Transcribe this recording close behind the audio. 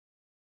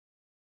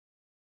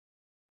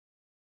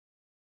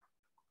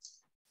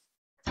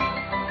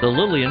The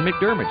Lillian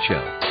McDermott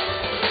Show.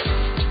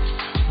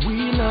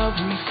 We love,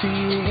 we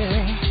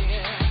fear,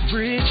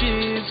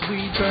 bridges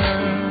we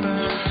burn,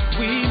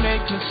 we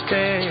make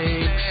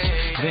mistakes,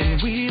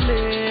 then we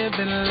live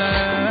and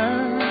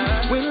learn.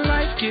 When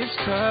life gets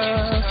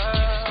tough,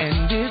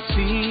 and it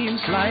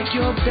seems like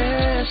your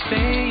best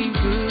ain't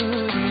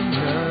good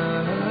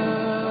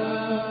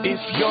enough. If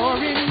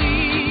you're in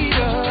need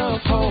of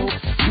hope,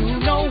 you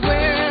know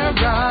where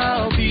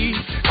I'll be.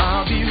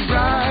 I'll be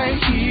right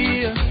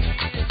here,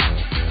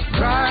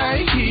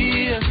 right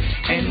here.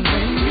 And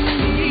when you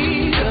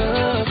need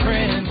a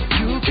friend,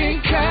 you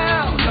can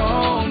count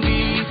on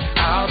me.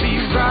 I'll be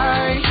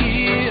right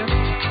here,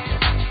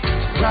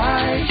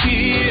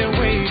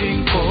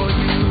 waiting for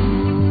you.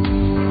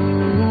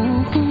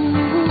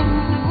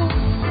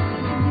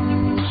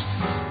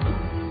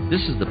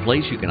 This is the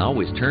place you can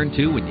always turn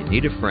to when you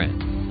need a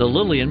friend. The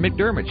Lillian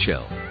McDermott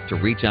Show. To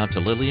reach out to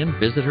Lillian,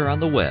 visit her on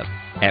the web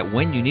at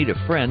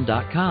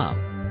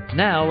whenyouneedafriend.com.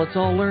 Now let's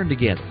all learn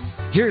together.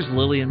 Here's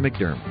Lillian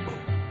McDermott.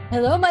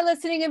 Hello, my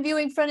listening and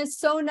viewing friend. It's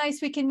so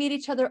nice we can meet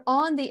each other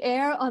on the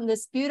air on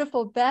this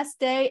beautiful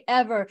best day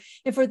ever.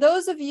 And for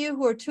those of you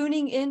who are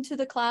tuning into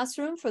the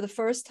classroom for the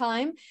first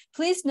time,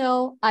 please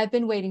know I've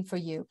been waiting for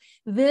you.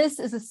 This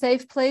is a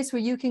safe place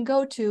where you can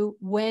go to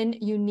when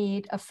you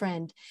need a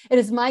friend. It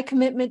is my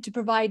commitment to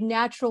provide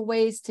natural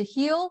ways to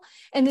heal,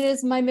 and it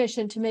is my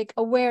mission to make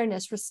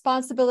awareness,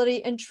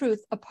 responsibility, and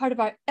truth a part of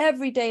our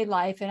everyday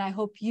life. And I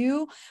hope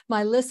you,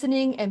 my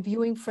listening and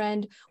viewing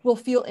friend, will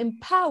feel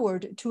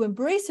empowered to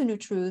embrace new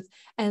truth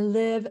and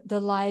live the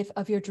life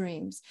of your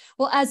dreams.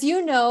 Well, as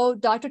you know,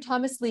 Dr.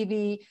 Thomas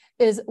Levy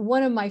is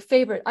one of my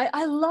favorite.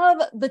 I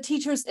love the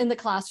teachers in the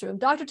classroom.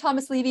 Dr.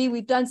 Thomas Levy,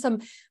 we've done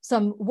some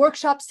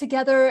workshops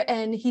together,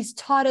 and he's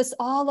taught us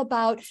all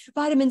about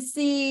vitamin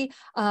C,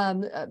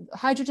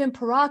 hydrogen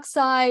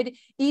peroxide,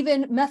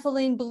 even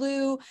methylene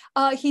blue.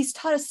 He's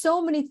taught us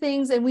so many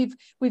things, and we've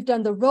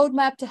done the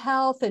roadmap to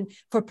health, and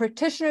for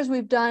practitioners,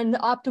 we've done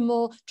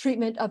optimal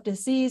treatment of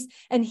disease,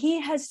 and he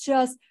has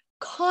just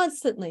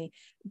constantly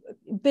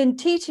been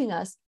teaching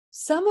us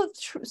some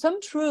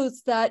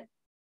truths that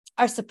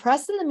are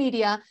suppressed in the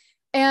media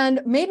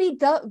and maybe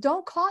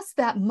don't cost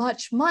that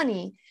much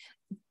money,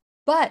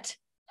 but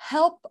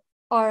help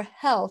our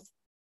health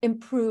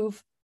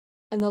improve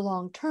in the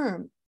long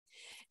term.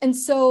 And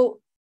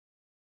so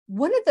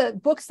one of the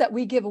books that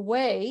we give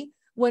away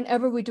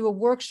whenever we do a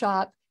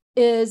workshop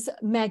is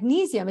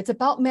Magnesium. It's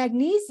about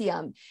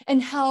magnesium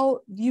and how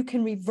you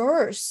can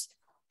reverse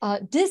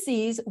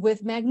disease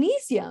with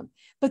magnesium.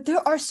 But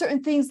there are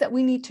certain things that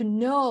we need to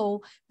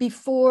know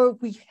before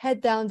we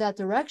head down that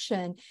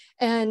direction.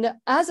 And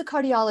as a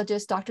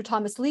cardiologist, Dr.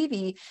 Thomas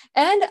Levy,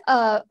 and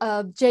a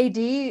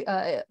JD,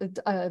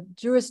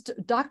 Juris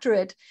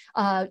Doctorate,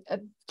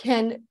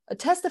 can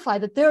testify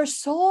that there are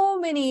so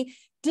many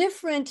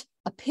different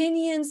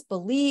opinions,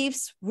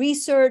 beliefs,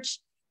 research,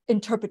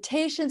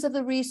 interpretations of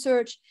the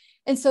research.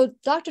 And so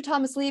Dr.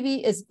 Thomas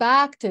Levy is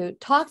back to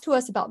talk to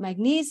us about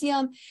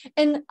magnesium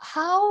and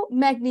how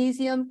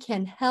magnesium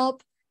can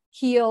help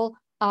heal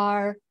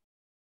our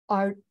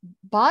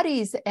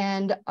bodies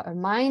and our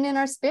mind and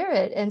our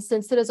spirit. And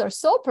since it is our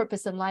sole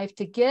purpose in life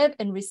to give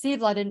and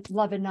receive love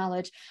and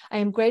knowledge, I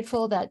am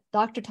grateful that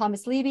Dr.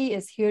 Thomas Levy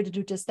is here to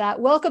do just that.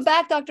 Welcome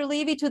back, Dr.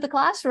 Levy, to the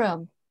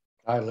classroom.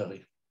 Hi,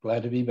 Lily.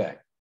 Glad to be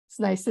back. It's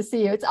nice to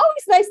see you. It's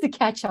always nice to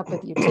catch up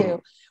with you too.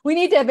 We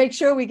need to make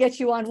sure we get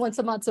you on once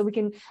a month so we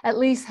can at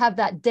least have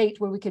that date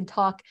where we can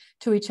talk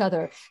to each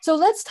other. So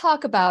let's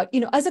talk about,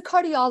 as a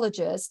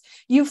cardiologist,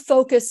 you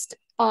focused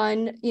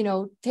on,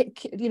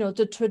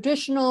 the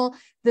traditional,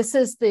 this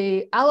is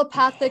the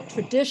allopathic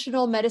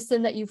traditional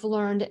medicine that you've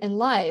learned in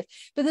life.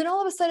 But then all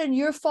of a sudden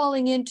you're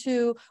falling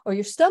into, or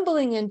you're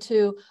stumbling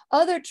into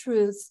other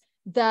truths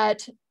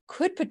that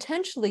could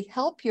potentially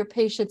help your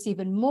patients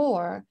even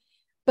more,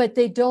 but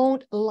they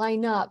don't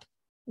line up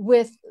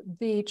with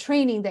the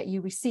training that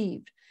you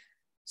received.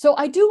 So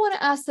I do want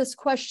to ask this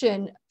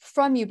question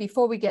from you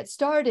before we get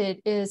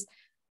started is,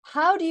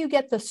 how do you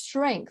get the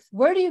strength?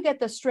 Where do you get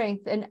the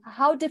strength? And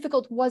how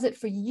difficult was it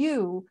for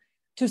you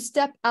to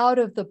step out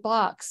of the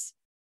box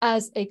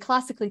as a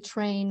classically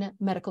trained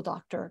medical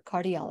doctor,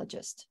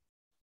 cardiologist?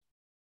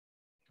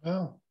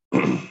 Well,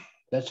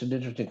 that's an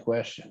interesting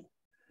question.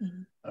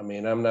 Mm-hmm. I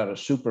mean, I'm not a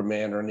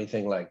Superman or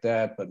anything like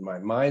that, but my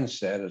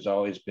mindset has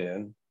always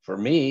been, for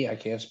me, I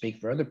can't speak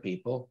for other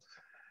people,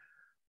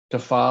 to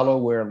follow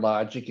where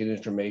logic and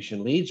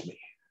information leads me.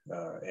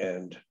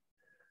 And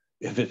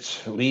if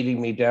it's leading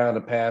me down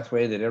a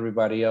pathway that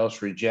everybody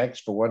else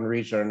rejects for one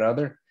reason or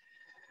another,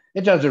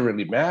 it doesn't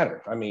really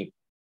matter. I mean,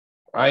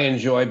 I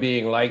enjoy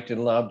being liked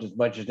and loved as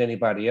much as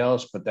anybody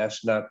else, but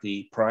that's not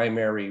the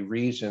primary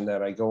reason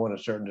that I go in a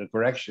certain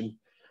direction.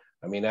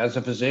 I mean, as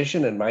a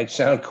physician, it might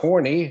sound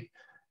corny.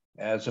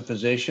 As a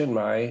physician,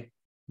 my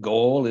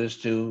goal is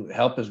to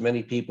help as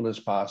many people as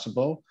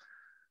possible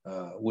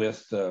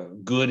with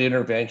good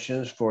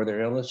interventions for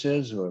their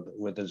illnesses,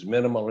 with as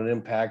minimal an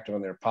impact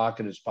on their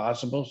pocket as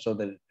possible, so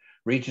that it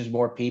reaches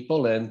more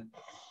people. And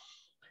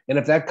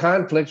if that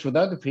conflicts with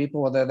other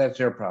people, well, that's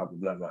their problem,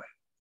 not mine.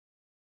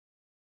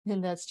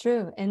 And that's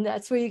true. And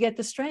that's where you get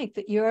the strength,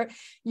 that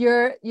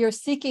you're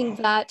seeking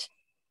that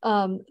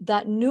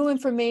that new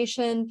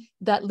information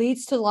that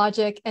leads to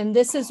logic. And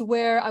this is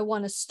where I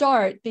want to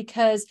start,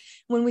 because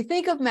when we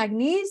think of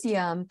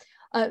magnesium,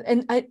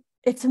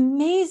 it's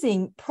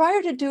amazing.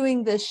 Prior to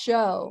doing this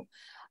show,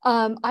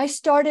 I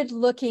started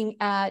looking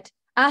at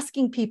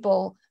asking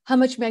people, how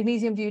much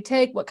magnesium do you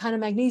take? What kind of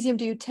magnesium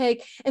do you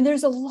take? And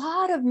there's a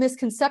lot of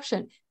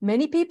misconception.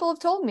 Many people have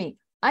told me,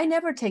 I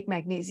never take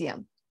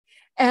magnesium.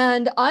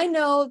 And I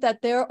know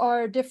that there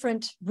are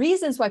different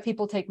reasons why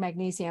people take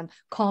magnesium,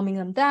 calming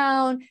them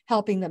down,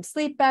 helping them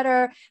sleep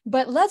better.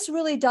 But let's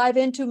really dive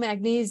into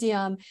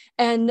magnesium,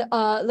 and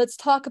let's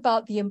talk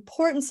about the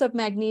importance of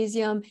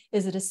magnesium.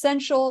 Is it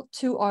essential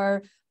to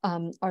our,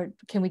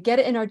 can we get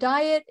it in our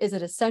diet? Is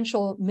it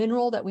essential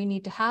mineral that we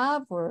need to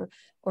have, or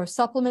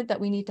supplement that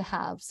we need to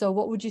have? So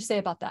what would you say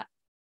about that?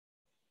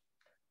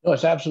 No,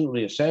 it's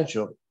absolutely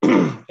essential.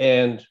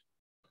 And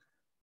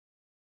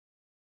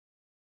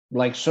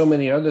like so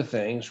many other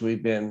things,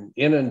 we've been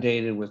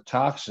inundated with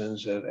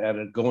toxins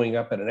going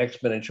up at an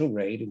exponential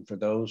rate. And for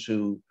those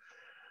who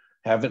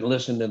haven't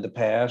listened in the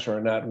past or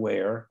are not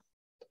aware,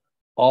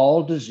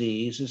 all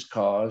disease is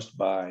caused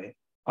by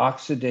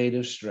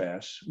oxidative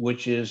stress,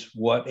 which is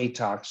what a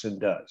toxin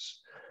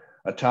does.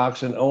 A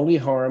toxin only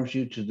harms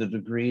you to the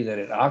degree that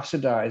it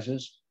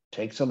oxidizes,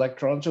 takes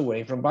electrons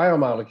away from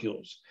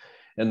biomolecules.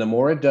 And the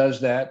more it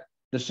does that,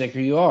 the sicker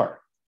you are.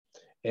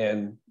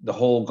 And the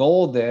whole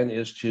goal then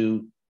is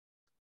to,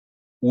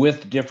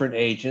 with different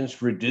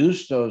agents,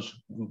 reduce those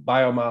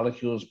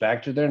biomolecules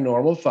back to their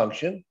normal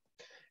function,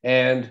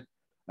 and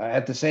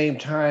at the same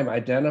time,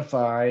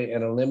 identify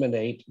and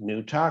eliminate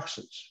new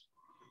toxins.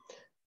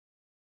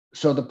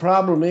 So the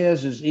problem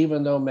is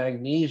even though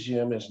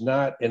magnesium is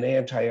not an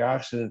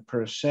antioxidant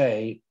per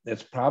se,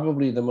 it's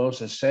probably the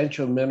most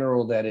essential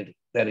mineral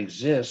that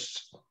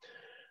exists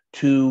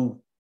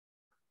to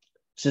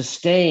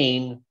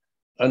sustain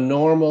a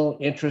normal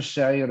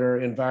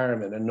intracellular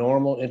environment, a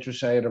normal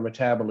intracellular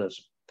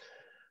metabolism.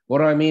 What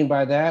do I mean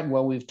by that?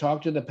 Well, we've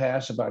talked in the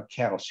past about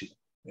calcium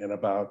and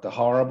about the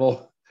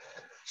horrible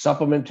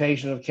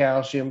supplementation of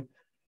calcium.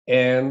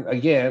 And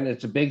again,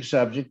 it's a big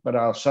subject, but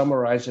I'll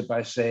summarize it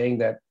by saying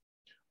that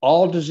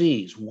all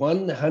disease,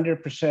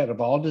 100% of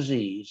all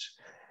disease,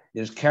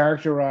 is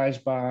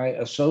characterized by,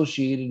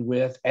 associated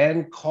with,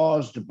 and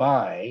caused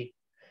by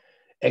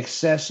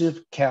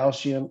excessive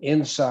calcium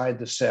inside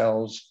the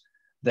cells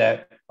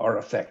that are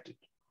affected.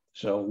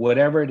 So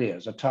whatever it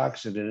is, a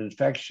toxin, an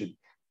infection,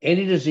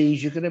 any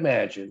disease you can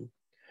imagine,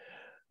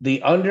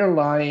 the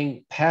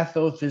underlying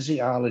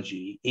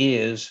pathophysiology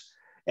is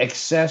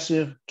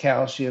excessive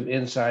calcium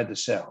inside the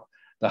cell.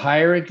 The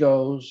higher it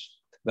goes,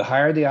 the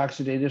higher the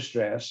oxidative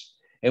stress.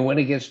 And when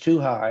it gets too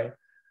high,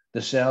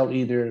 the cell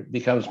either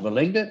becomes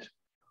malignant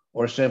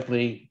or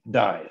simply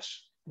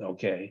dies.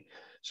 Okay.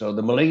 So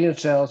the malignant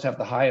cells have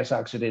the highest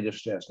oxidative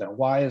stress. Now,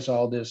 why is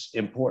all this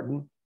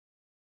important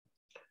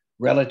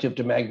relative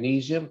to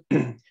magnesium?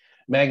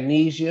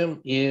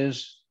 Magnesium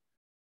is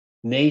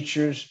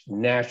nature's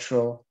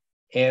natural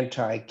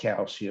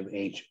anti-calcium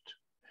agent.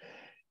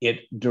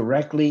 It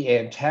directly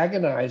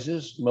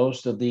antagonizes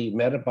most of the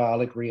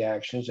metabolic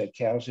reactions that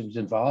calcium is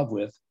involved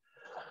with.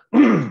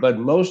 But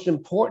most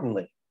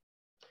importantly,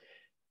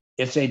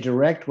 it's a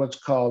direct what's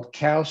called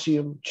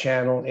calcium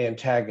channel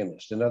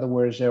antagonist. In other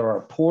words, there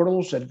are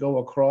portals that go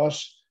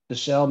across the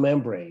cell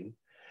membrane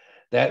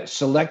that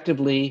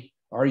selectively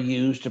are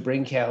used to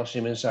bring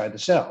calcium inside the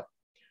cell.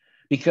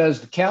 Because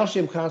the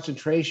calcium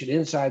concentration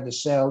inside the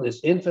cell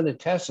is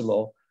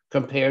infinitesimal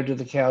compared to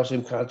the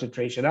calcium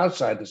concentration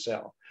outside the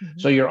cell. Mm-hmm.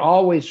 So you're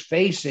always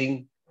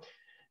facing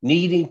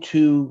needing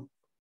to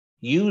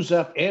use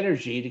up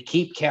energy to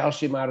keep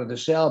calcium out of the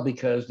cell,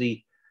 because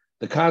the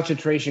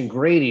concentration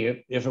gradient,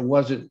 if it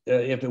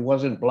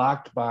wasn't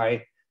blocked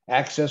by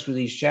access with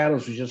these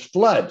channels, would just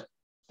flood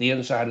the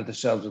inside of the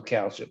cells with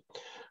calcium.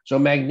 So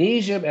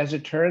magnesium, as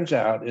it turns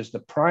out, is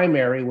the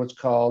primary what's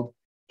called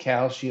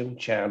calcium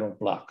channel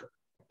blocker.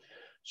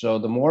 So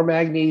the more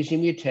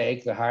magnesium you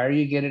take, the higher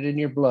you get it in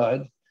your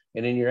blood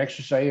and in your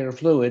extracellular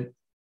fluid,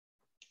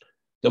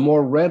 the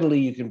more readily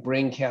you can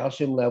bring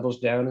calcium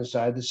levels down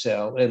inside the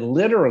cell and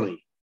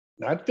literally,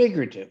 not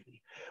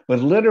figuratively, but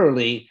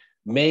literally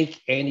make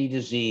any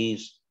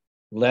disease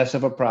less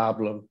of a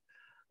problem,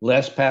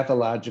 less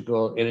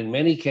pathological. And in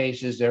many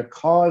cases, they're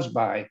caused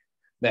by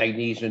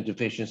magnesium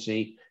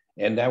deficiency,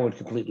 and that would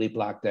completely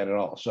block that at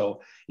all.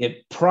 So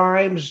it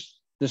primes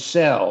the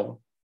cell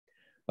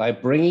by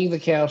bringing the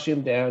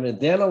calcium down and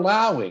then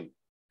allowing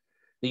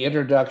the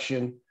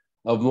introduction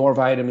of more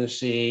vitamin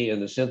C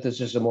and the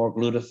synthesis of more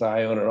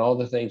glutathione and all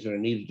the things that are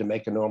needed to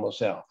make a normal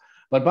cell.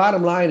 But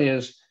bottom line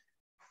is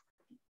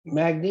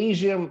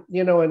magnesium,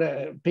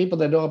 and people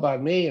that know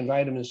about me and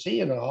vitamin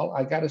C and all,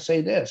 I got to say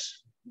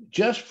this,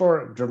 just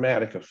for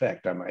dramatic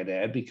effect, I might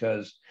add,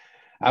 because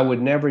I would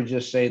never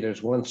just say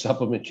there's one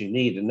supplement you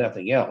need and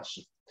nothing else.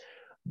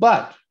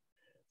 But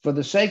for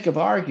the sake of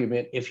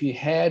argument, if you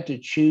had to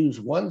choose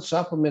one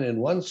supplement and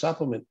one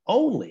supplement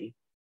only,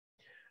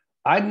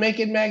 I'd make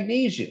it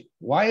magnesium.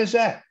 Why is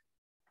that?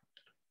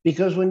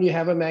 Because when you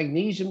have a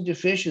magnesium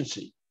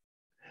deficiency,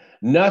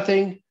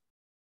 nothing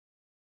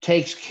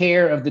takes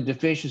care of the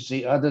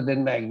deficiency other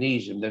than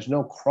magnesium. There's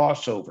no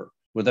crossover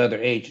with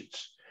other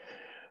agents.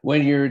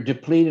 When you're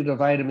depleted of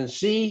vitamin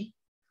C,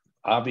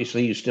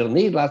 obviously you still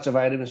need lots of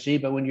vitamin C,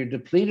 but when you're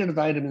depleted of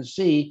vitamin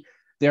C,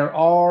 there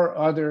are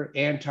other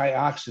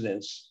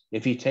antioxidants,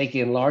 if you take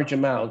in large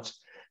amounts,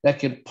 that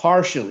can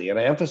partially, and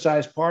I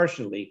emphasize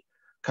partially,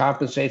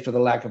 compensate for the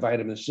lack of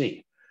vitamin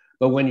C.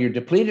 But when you're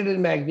depleted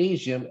in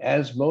magnesium,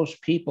 as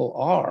most people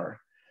are,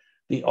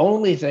 the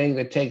only thing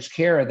that takes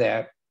care of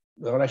that,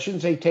 well, I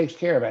shouldn't say takes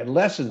care of it,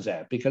 lessens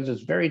that, because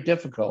it's very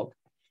difficult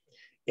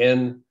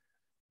in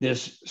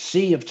this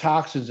sea of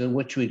toxins in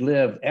which we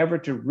live ever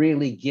to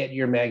really get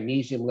your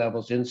magnesium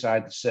levels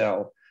inside the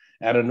cell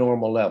at a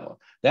normal level.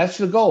 That's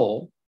the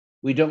goal.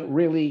 We don't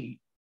really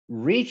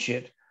reach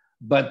it,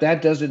 but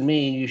that doesn't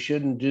mean you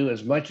shouldn't do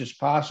as much as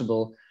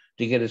possible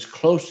to get as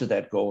close to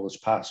that goal as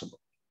possible.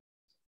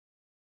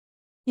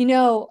 You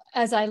know,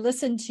 as I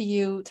listen to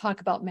you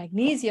talk about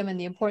magnesium and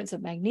the importance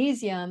of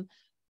magnesium,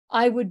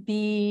 I would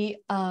be,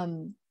 I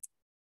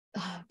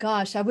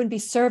wouldn't be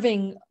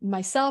serving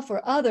myself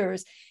or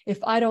others if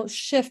I don't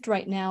shift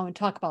right now and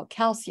talk about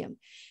calcium,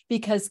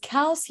 because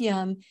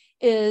calcium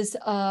is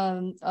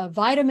a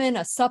vitamin,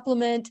 a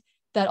supplement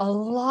that a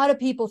lot of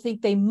people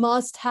think they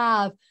must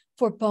have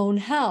for bone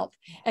health.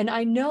 And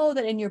I know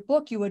that in your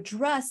book, you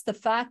address the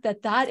fact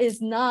that that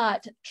is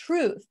not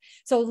truth.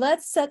 So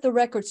let's set the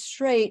record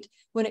straight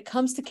when it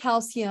comes to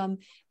calcium,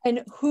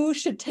 and who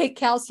should take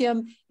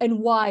calcium and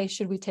why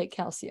should we take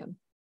calcium?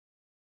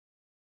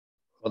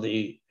 Well,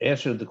 the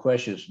answer to the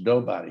question is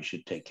nobody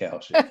should take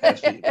calcium.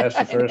 That's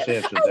the first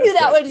answer. I knew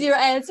that was your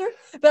answer,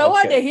 but I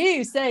wanted to hear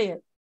you say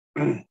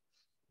it.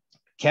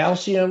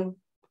 Calcium,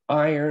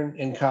 iron,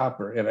 and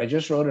copper. And I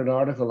just wrote an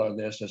article on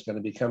this that's going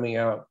to be coming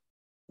out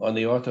on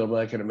the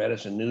Orthomolecular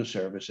Medicine News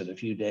Service in a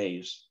few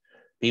days.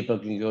 People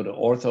can go to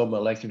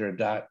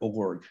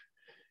orthomolecular.org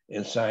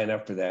and sign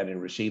up for that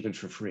and receive it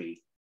for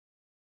free.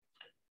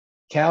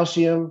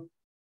 Calcium,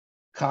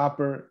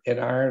 copper, and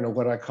iron are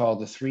what I call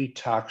the three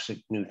toxic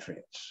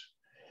nutrients.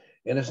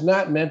 And it's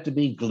not meant to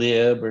be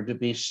glib or to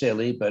be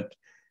silly, but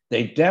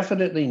they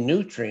definitely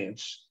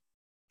nutrients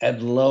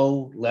at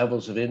low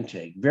levels of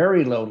intake,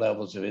 very low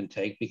levels of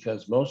intake,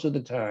 because most of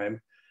the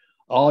time,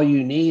 all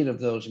you need of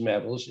those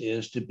metals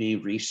is to be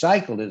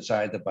recycled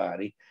inside the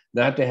body,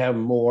 not to have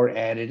more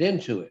added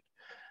into it.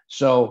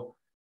 So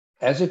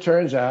as it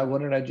turns out,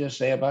 what did I just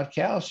say about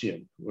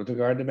calcium with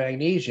regard to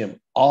magnesium?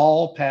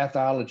 All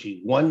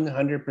pathology,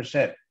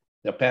 100%.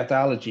 The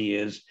pathology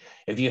is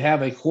if you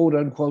have a quote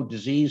unquote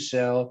disease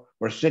cell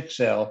or sick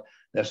cell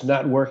that's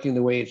not working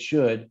the way it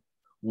should,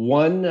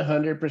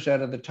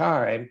 100% of the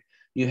time,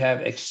 you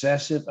have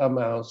excessive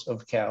amounts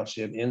of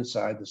calcium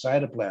inside the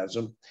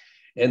cytoplasm,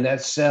 and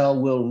that cell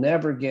will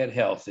never get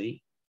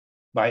healthy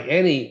by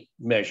any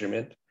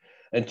measurement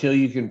until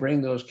you can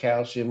bring those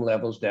calcium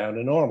levels down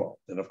to normal.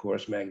 And of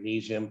course,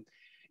 magnesium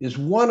is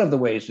one of the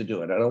ways to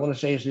do it. I don't want to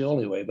say it's the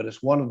only way, but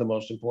it's one of the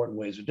most important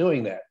ways of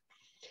doing that.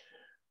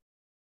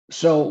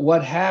 So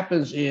what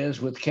happens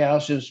is with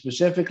calcium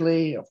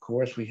specifically, of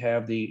course, we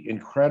have the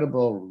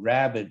incredible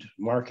rabid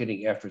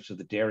marketing efforts of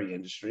the dairy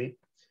industry,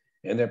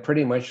 and they're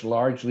pretty much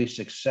largely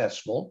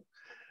successful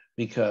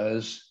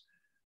because,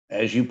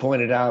 as you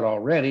pointed out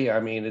already, I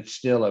mean, it's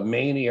still a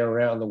mania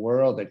around the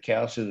world that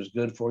calcium is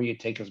good for you.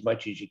 Take as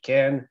much as you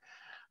can.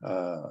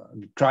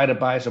 Try to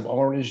buy some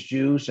orange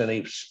juice and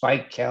they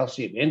spike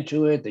calcium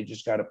into it. They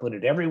just got to put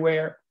it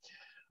everywhere.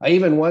 I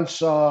even once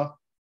saw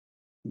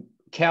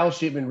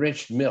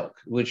calcium-enriched milk,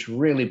 which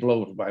really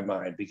blows my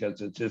mind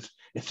because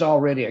it's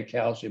already a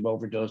calcium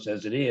overdose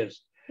as it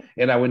is.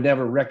 And I would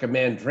never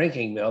recommend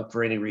drinking milk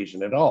for any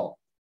reason at all.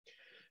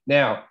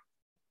 Now,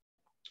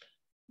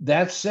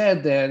 that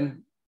said,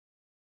 then,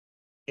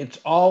 it's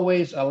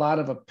always a lot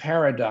of a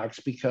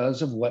paradox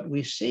because of what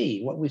we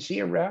see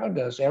around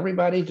us.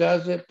 Everybody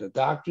does it. The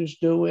doctors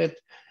do it.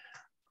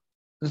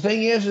 The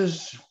thing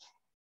is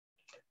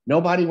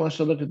nobody wants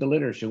to look at the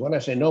literature. When I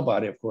say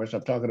nobody, of course,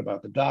 I'm talking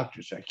about the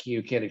doctors.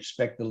 You can't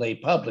expect the lay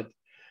public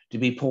to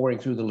be pouring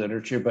through the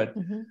literature, but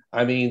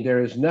I mean,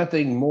 there is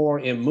nothing more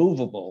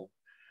immovable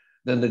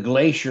than the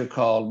glacier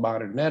called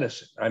modern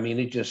medicine. I mean,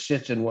 it just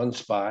sits in one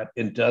spot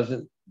and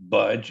doesn't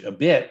budge a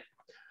bit,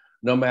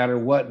 no matter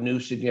what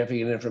new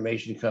significant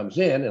information comes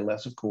in,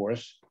 unless, of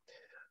course,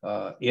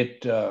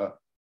 it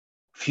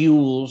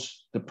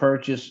fuels the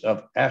purchase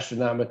of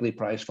astronomically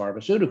priced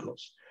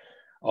pharmaceuticals.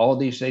 All of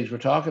these things we're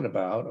talking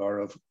about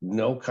are of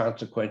no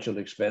consequential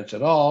expense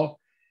at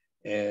all,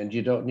 and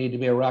you don't need to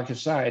be a rocket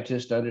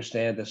scientist to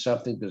understand that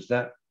something does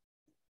not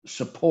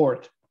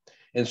support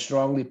and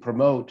strongly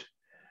promote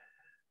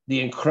the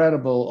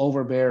incredible,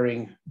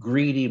 overbearing,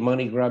 greedy,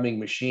 money-grubbing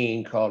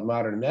machine called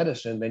modern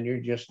medicine, then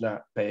you're just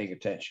not paying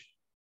attention.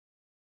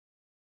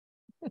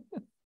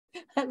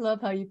 I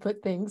love how you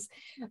put things.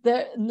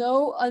 There,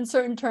 no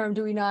uncertain term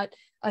do we not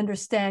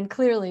understand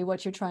clearly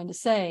what you're trying to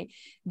say,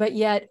 but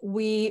yet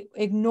we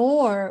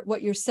ignore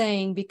what you're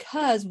saying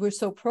because we're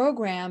so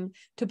programmed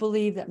to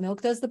believe that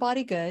milk does the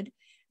body good,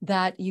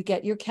 that you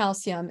get your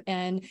calcium.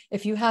 And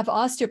if you have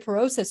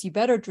osteoporosis, you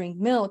better drink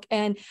milk.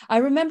 And I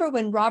remember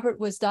when Robert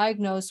was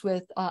diagnosed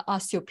with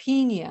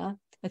osteopenia,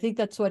 I think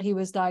that's what he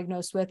was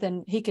diagnosed with,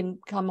 and he can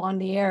come on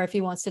the air if he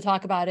wants to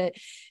talk about it.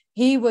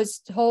 He was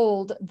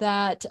told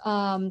that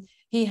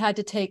he had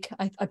to take,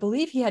 I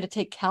believe he had to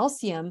take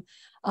calcium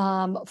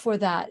for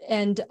that.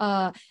 And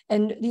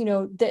you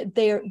know,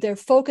 they're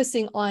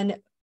focusing on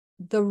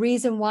the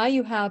reason why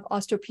you have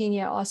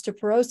osteopenia,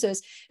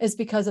 osteoporosis is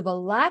because of a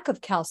lack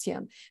of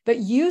calcium. But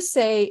you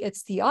say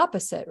it's the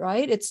opposite,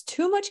 right? It's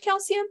too much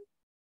calcium?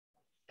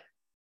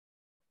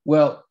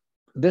 Well,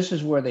 this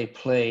is where they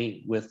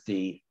play with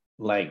the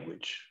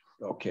language,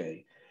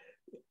 okay?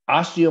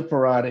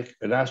 Osteoporotic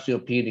and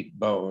osteopenic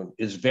bone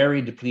is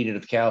very depleted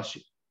of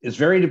calcium. It's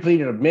very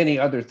depleted of many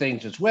other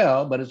things as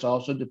well, but it's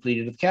also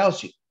depleted of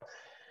calcium.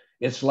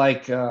 It's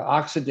like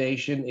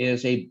oxidation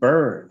is a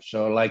burn.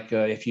 So like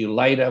if you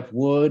light up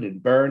wood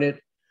and burn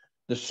it,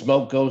 the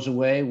smoke goes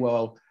away.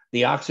 Well,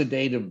 the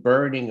oxidative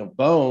burning of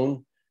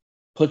bone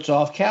puts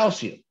off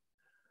calcium.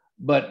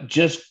 But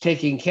just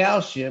taking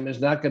calcium is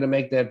not going to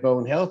make that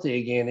bone healthy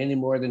again any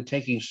more than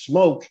taking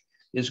smoke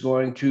is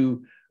going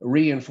to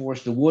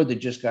reinforce the wood that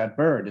just got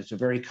burned. It's a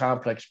very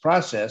complex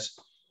process.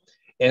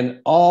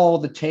 And all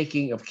the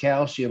taking of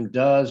calcium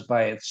does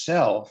by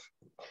itself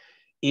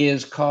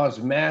is cause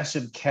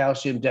massive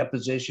calcium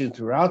deposition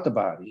throughout the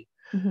body,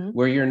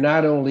 where you're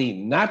not only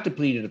not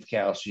depleted of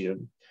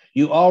calcium,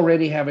 you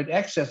already have an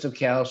excess of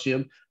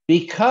calcium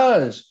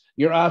because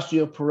your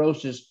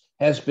osteoporosis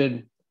has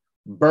been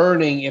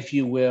burning, if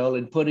you will,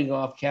 and putting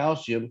off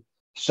calcium,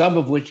 some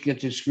of which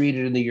gets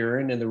excreted in the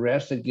urine and the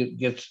rest that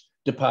gets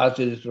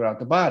deposited throughout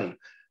the body.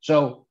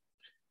 So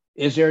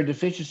is there a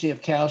deficiency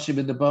of calcium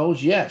in the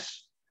bones?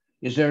 Yes.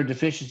 Is there a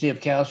deficiency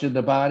of calcium in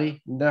the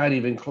body? Not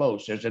even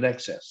close. There's an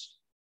excess.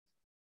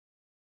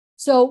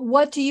 So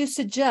what do you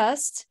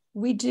suggest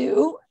we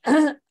do?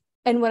 And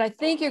what is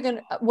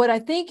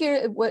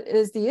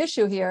the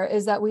issue here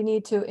is that we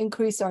need to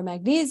increase our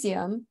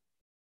magnesium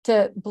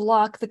to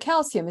block the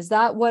calcium. Is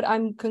that what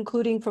I'm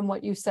concluding from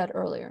what you said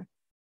earlier?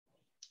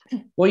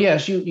 Well,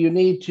 yes, you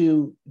need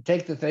to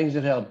take the things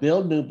that help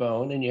build new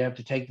bone, and you have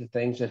to take the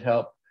things that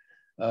help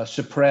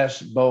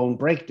suppress bone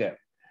breakdown.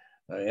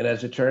 And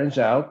as it turns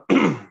out,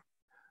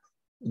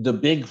 the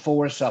big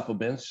four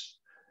supplements,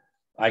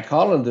 I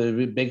call them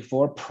the big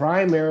four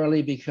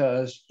primarily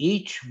because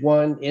each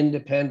one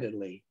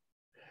independently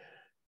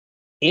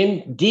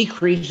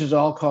decreases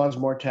all-cause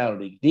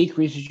mortality,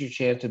 decreases your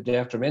chance of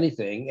death from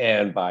anything.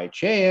 And by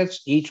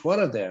chance, each one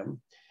of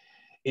them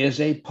is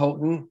a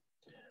potent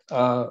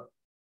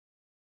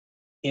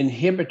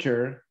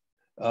inhibitor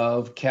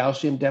of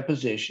calcium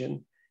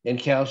deposition and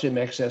calcium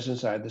excess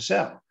inside the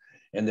cell.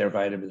 And they're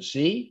vitamin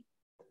C,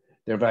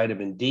 they're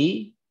vitamin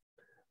D,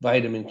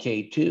 vitamin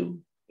K2,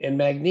 and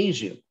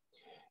magnesium.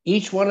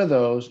 Each one of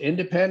those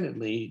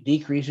independently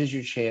decreases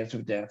your chance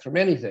of death from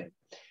anything.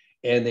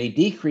 And they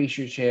decrease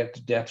your chance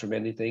of death from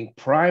anything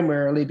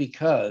primarily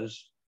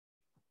because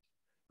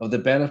of the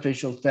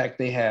beneficial effect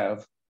they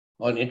have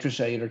on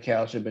intracellular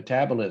calcium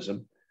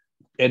metabolism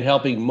and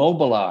helping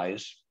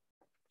mobilize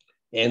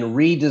and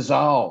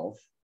redissolve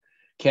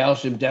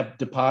calcium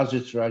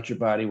deposits throughout your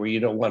body where you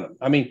don't want them.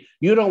 I mean,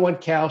 you don't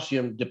want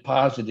calcium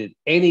deposited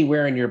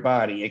anywhere in your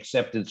body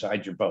except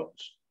inside your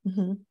bones.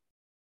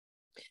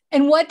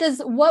 And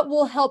what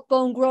will help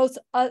bone growth?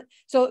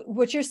 So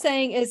what you're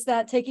saying is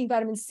that taking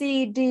vitamin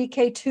C, D,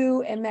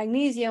 K2, and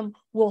magnesium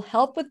will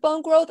help with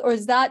bone growth, or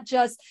is that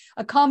just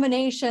a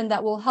combination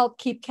that will help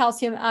keep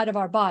calcium out of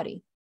our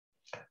body?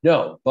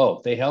 No,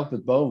 both. They help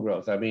with bone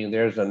growth. I mean,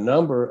 there's a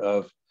number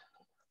of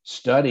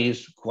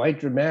studies, quite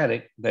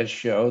dramatic, that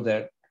show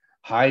that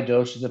high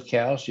doses of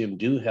calcium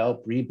do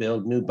help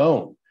rebuild new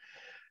bone.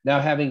 Now,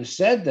 having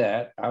said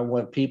that, I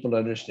want people to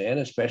understand,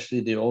 especially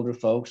the older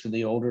folks and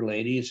the older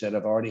ladies that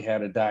have already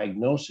had a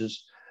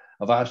diagnosis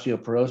of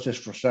osteoporosis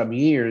for some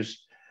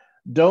years,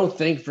 don't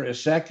think for a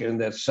second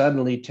that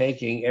suddenly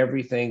taking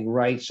everything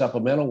right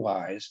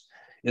supplemental-wise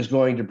is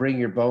going to bring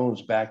your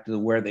bones back to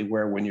where they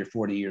were when you're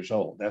 40 years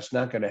old. That's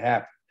not going to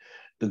happen.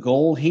 The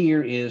goal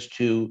here is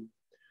to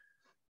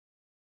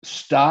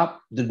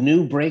stop the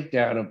new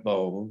breakdown of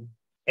bone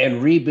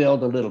and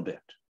rebuild a little bit.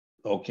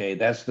 Okay,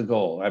 that's the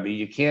goal. I mean,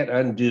 you can't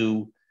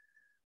undo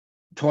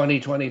 20,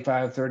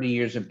 25, 30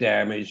 years of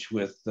damage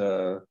with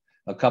a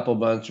couple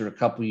months or a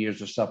couple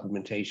years of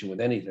supplementation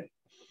with anything.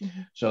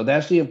 So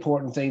that's the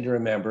important thing to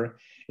remember.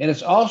 And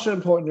it's also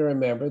important to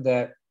remember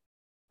that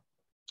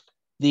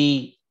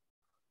the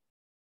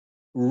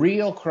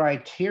real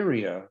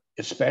criteria,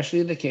 especially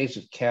in the case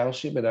of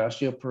calcium and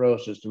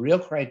osteoporosis, the real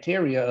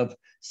criteria of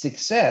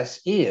success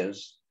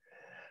is,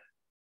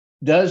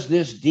 does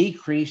this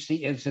decrease the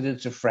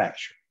incidence of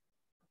fracture?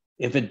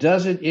 If it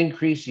doesn't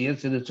increase the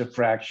incidence of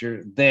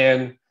fracture,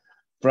 then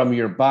from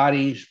your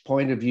body's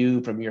point of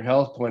view, from your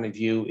health point of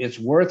view, it's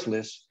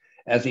worthless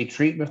as a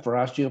treatment for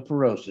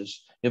osteoporosis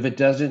if it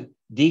doesn't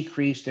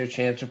decrease their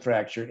chance of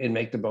fracture and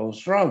make the bone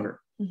stronger.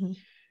 Mm-hmm.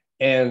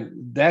 And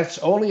that's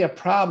only a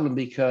problem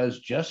because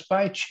just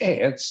by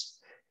chance,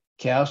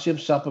 calcium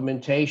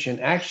supplementation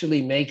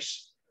actually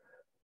makes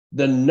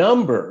the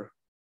number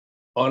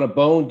on a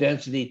bone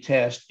density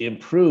test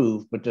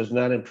improve, but does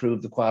not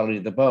improve the quality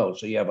of the bone.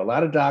 So you have a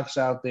lot of docs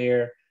out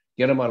there,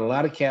 get them on a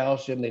lot of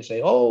calcium. They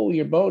say, oh,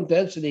 your bone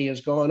density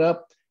has gone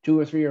up 2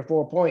 or 3 or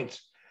 4 points.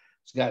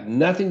 It's got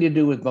nothing to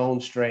do with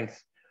bone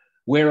strength.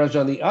 Whereas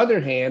on the other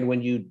hand,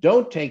 when you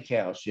don't take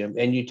calcium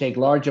and you take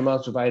large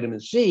amounts of vitamin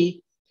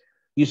C,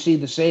 you see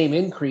the same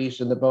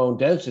increase in the bone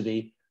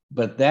density,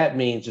 but that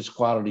means it's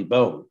quality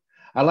bone.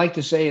 I like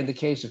to say in the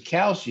case of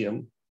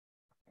calcium,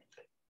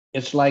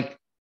 it's like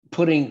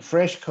putting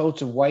fresh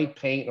coats of white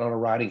paint on a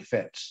rotting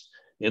fence.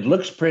 It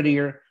looks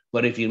prettier,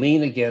 but if you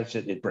lean against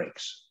it, it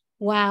breaks.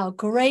 Wow,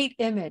 great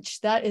image.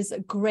 That is a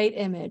great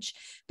image,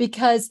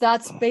 because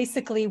that's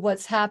basically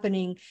what's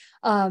happening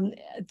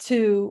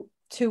to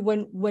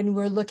when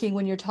we're looking,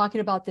 when you're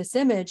talking about this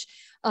image.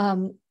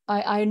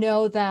 I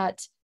know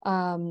that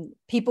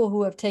people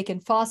who have taken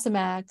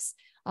Fosamax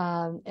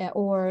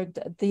or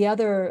the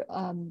other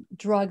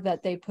drug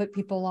that they put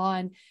people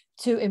on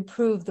to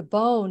improve the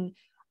bone,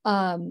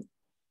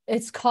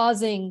 it's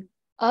causing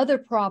other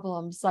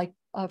problems like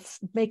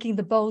making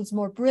the bones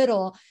more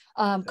brittle,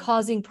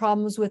 causing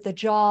problems with the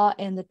jaw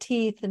and the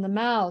teeth and the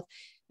mouth.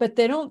 But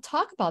they don't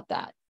talk about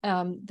that.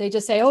 They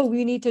just say, oh,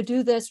 we need to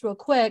do this real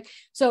quick.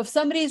 So if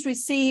somebody's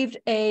received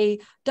a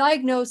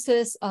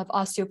diagnosis of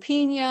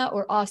osteopenia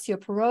or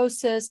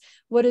osteoporosis,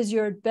 what is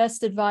your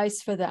best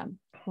advice for them?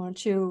 Why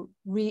don't you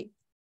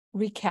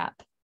recap?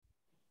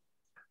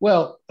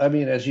 Well, I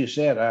mean, as you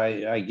said,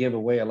 I give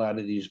away a lot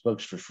of these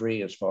books for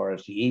free as far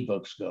as the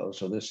ebooks go.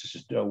 So this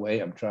is no way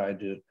I'm trying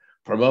to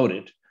promote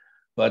it.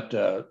 But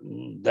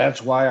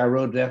that's why I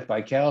wrote Death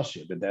by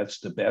Calcium. And that's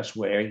the best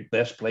way,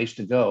 best place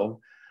to go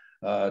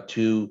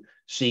to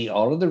see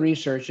all of the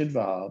research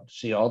involved,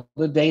 see all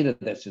the data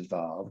that's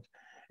involved,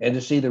 and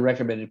to see the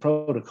recommended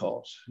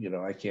protocols. You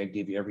know, I can't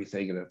give you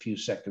everything in a few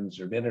seconds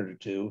or minute or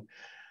two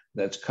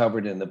that's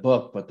covered in the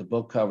book, but the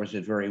book covers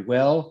it very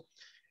well.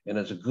 And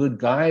it's a good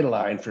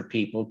guideline for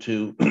people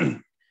to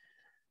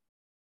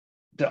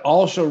to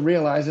also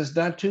realize it's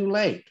not too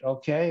late.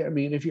 Okay. I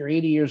mean, if you're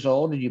 80 years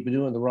old and you've been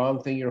doing the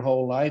wrong thing your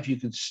whole life, you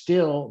could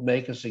still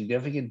make a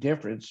significant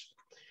difference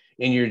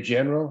in your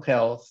general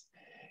health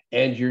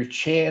and your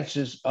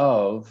chances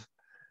of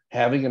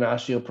having an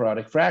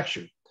osteoporotic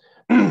fracture.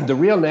 The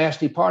real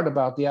nasty part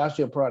about the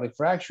osteoporotic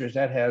fracture is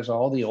that has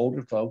all the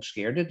older folks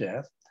scared to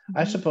death,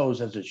 I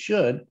suppose, as it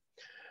should.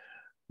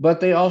 But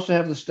they also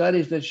have the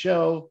studies that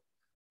show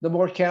the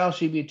more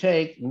calcium you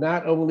take,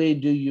 not only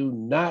do you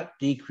not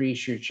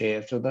decrease your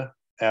chance of the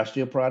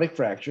osteoporotic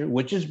fracture,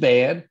 which is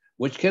bad,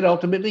 which can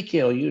ultimately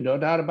kill you, no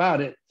doubt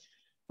about it,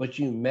 but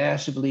you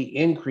massively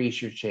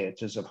increase your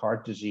chances of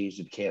heart disease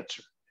and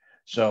cancer.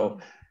 So,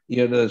 you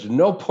know, there's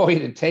no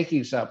point in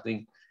taking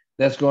something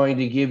that's going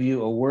to give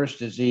you a worse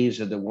disease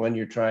than the one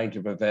you're trying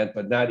to prevent,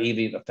 but not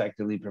even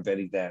effectively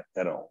preventing that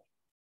at all.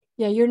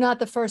 Yeah, you're not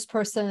the first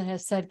person that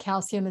has said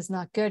calcium is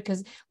not good,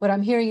 because what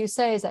I'm hearing you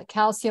say is that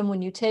calcium,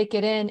 when you take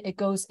it in, it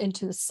goes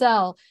into the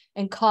cell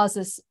and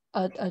causes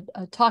a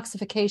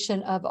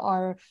toxification of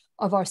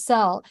our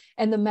cell.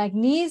 And the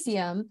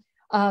magnesium,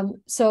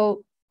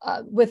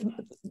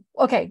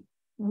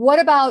 what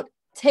about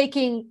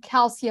taking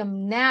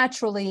calcium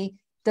naturally?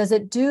 Does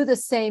it do the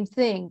same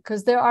thing?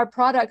 Because there are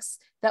products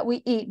that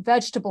we eat,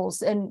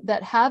 vegetables, and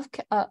that have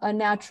a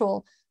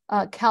natural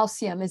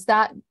calcium. Is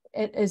that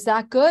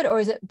good,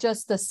 or is it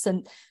just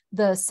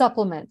the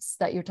supplements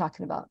that you're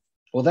talking about?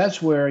 Well,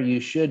 that's where you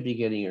should be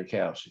getting your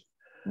calcium.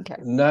 Okay.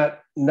 Not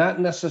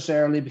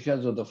necessarily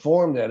because of the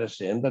form that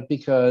it's in, but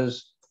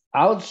because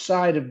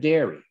outside of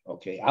dairy,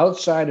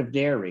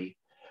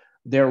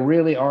 there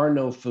really are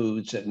no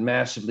foods that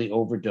massively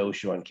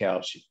overdose you on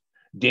calcium.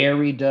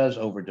 Dairy does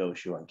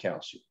overdose you on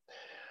calcium.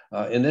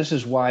 And this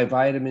is why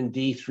vitamin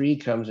D3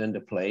 comes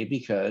into play,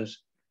 because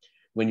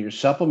when you're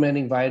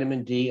supplementing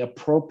vitamin D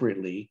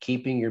appropriately,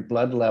 keeping your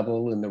blood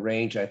level in the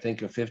range, I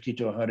think, of 50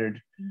 to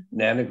 100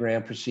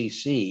 nanogram per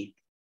cc,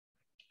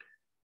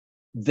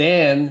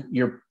 then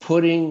you're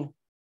putting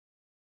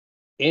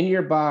in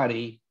your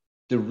body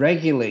the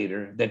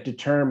regulator that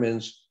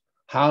determines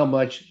how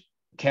much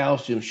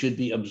calcium should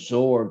be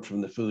absorbed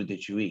from the food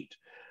that you eat.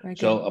 Okay.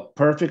 So a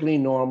perfectly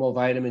normal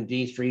vitamin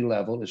D3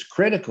 level is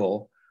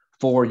critical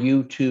for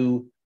you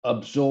to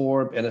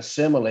absorb and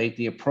assimilate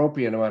the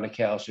appropriate amount of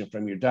calcium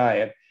from your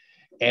diet.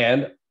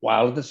 And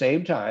while at the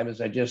same time, as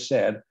I just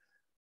said,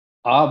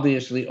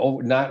 obviously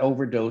not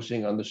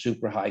overdosing on the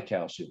super high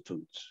calcium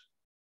foods.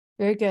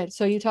 Very good.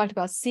 So you talked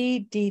about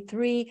C,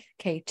 D3,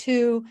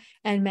 K2,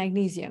 and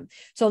magnesium.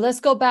 So let's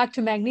go back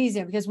to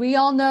magnesium, because we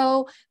all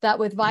know that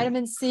with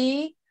vitamin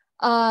C,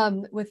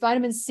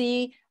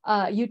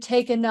 you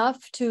take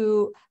enough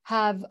to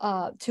have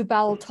to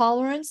bowel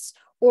tolerance,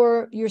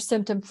 or you're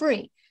symptom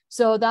free.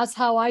 So that's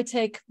how I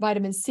take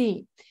vitamin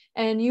C.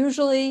 And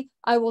usually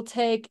I will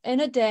take in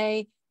a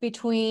day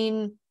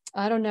between,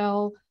 I don't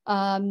know,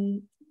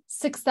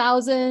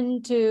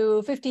 6,000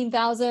 to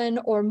 15,000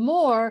 or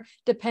more,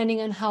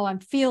 depending on how I'm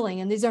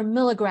feeling. And these are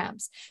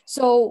milligrams.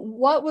 So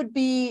what would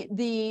be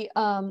the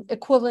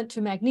equivalent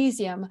to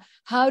magnesium?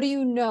 How do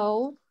you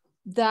know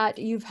that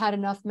you've had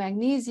enough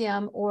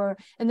magnesium?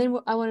 And then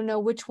I want to know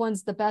which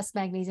one's the best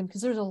magnesium,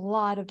 because there's a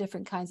lot of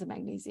different kinds of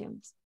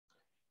magnesiums.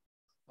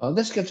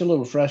 This gets a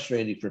little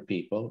frustrating for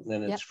people,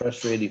 and it's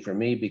frustrating for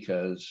me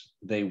because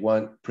they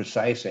want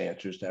precise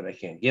answers that I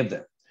can't give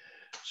them.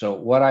 So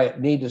what I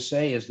need to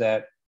say is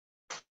that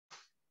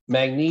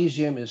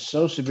magnesium is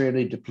so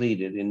severely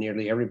depleted in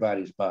nearly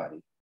everybody's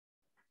body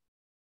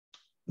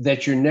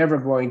that you're never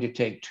going to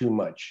take too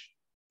much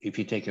if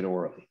you take it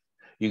orally.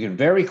 You can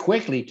very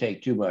quickly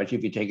take too much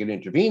if you take it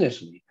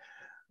intravenously,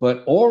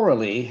 but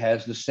orally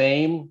has the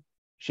same,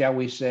 shall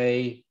we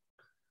say,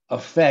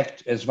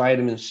 effect as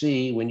vitamin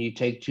C. When you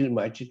take too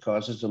much, it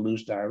causes a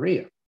loose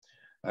diarrhea.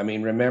 I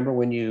mean, remember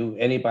when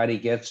anybody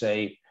gets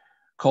a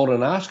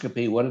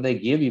colonoscopy, what do they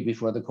give you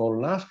before the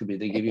colonoscopy?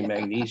 They give you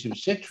magnesium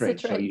citrate.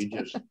 So you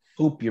just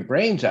poop your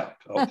brains out.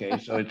 Okay,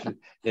 so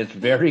it's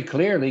very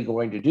clearly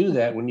going to do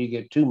that when you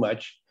get too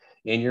much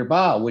in your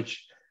bowel,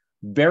 which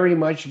very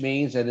much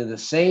means that in the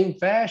same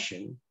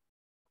fashion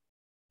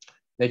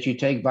that you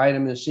take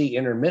vitamin C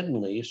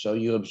intermittently, so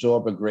you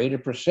absorb a greater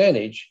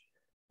percentage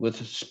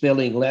with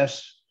spilling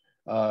less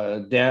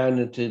down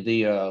into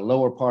the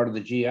lower part of the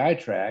GI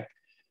tract.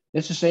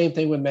 It's the same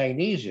thing with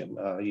magnesium.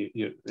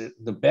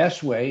 The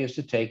best way is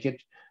to take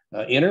it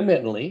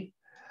intermittently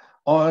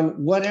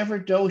on whatever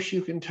dose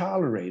you can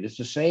tolerate. It's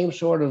the same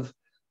sort of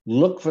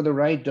look for the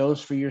right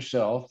dose for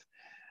yourself.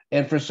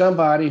 And for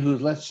somebody who,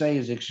 let's say,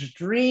 is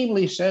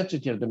extremely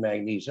sensitive to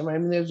magnesium, I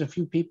mean, there's a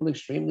few people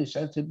extremely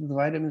sensitive to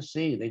vitamin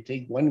C. They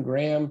take 1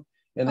 gram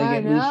and they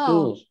get loose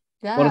stools.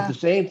 Yeah. Well, if the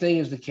same thing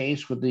is the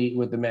case with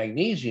the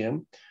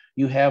magnesium,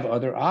 you have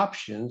other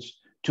options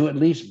to at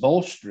least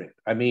bolster it.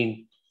 I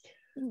mean,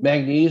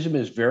 magnesium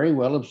is very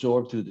well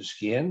absorbed through the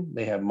skin.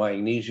 They have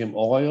magnesium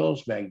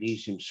oils,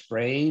 magnesium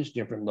sprays,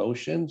 different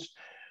lotions.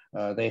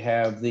 They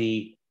have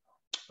the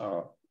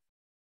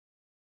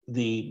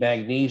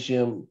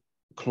magnesium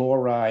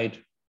chloride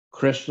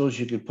crystals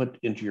you can put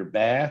into your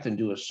bath and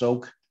do a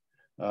soak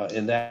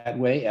in that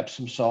way,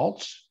 Epsom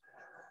salts.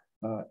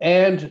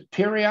 And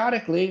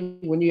periodically,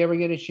 when you ever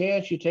get a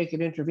chance, you take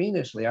it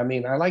intravenously. I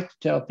mean, I like to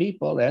tell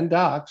people and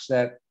docs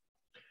that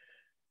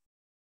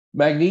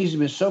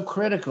magnesium is so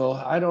critical.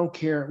 I don't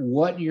care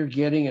what you're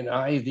getting an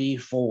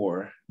IV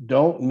for.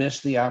 Don't miss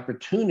the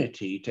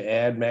opportunity to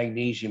add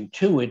magnesium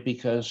to it,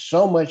 because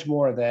so much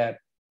more of that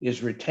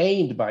is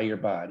retained by your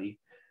body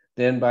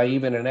than by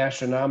even an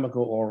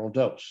astronomical oral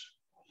dose.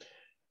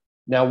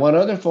 Now, one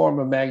other form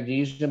of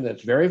magnesium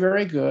that's very,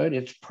 very good,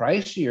 it's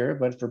pricier,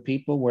 but for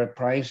people where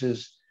price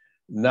is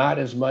not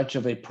as much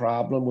of a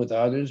problem with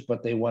others,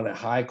 but they want a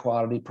high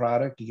quality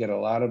product, you get a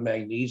lot of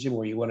magnesium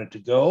where you want it to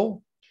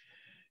go,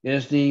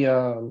 is the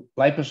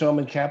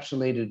liposome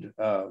encapsulated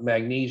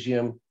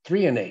magnesium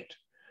threonate.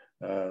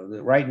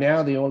 Right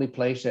now, the only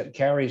place that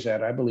carries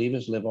that, I believe,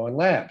 is Live-On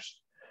Labs.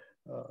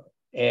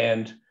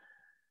 And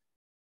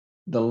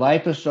the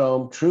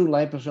true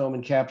liposome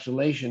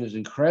encapsulation is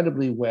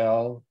incredibly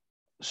well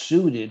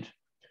suited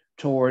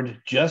toward,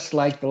 just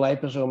like the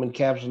liposome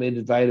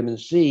encapsulated vitamin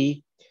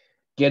C,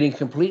 getting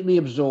completely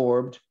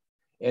absorbed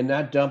and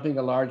not dumping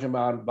a large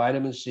amount of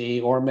vitamin C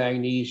or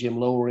magnesium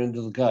lower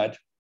into the gut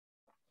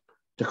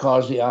to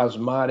cause the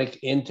osmotic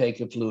intake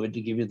of fluid to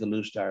give you the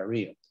loose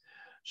diarrhea.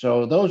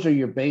 So those are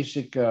your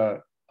basic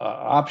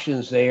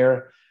options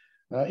there.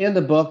 In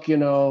the book,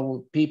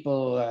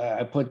 people,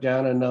 I put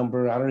down a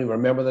number. I don't even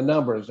remember the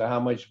numbers of how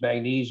much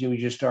magnesium you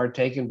just start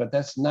taking, but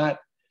that's not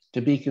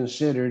to be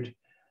considered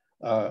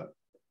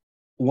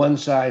one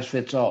size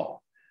fits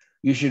all.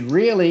 You should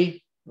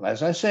really,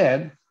 as I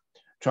said,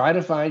 try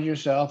to find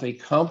yourself a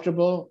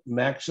comfortable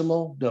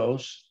maximal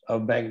dose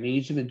of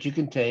magnesium that you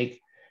can take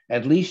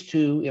at least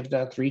 2, if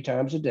not 3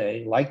 times a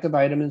day, like the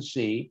vitamin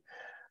C,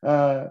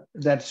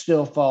 that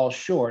still falls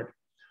short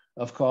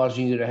of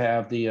causing you to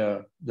have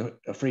the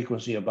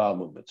frequency of bowel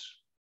movements.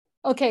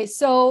 Okay,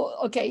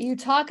 so you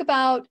talk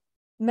about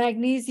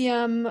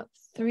magnesium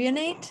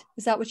threonate.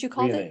 Is that what you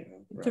called it?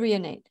 Right.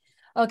 Threonate.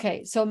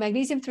 Okay, so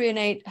magnesium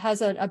threonate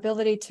has an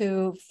ability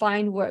to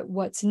find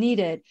what's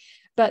needed,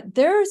 but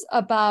there's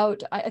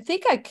about, I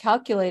think I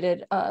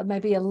calculated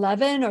maybe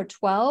 11 or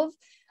 12.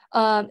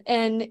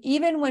 And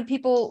even when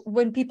people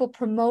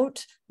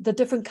promote the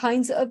different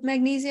kinds of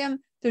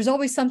magnesium, there's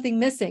always something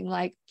missing,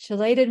 like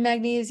chelated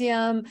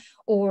magnesium,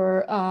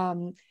 or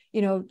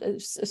there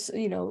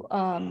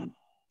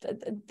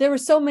were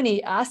so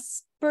many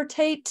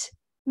aspartate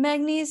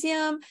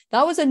magnesium.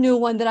 That was a new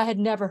one that I had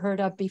never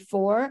heard of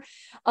before.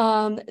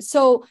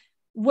 So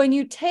when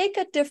you take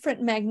a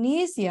different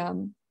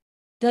magnesium,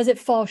 does it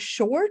fall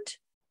short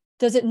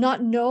Does it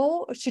not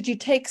know? Should you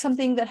take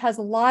something that has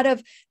a lot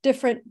of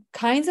different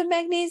kinds of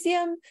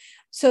magnesium?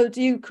 So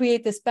do you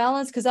create this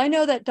balance? Because I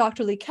know that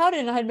Dr. Lee Cowden,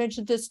 and I had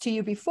mentioned this to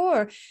you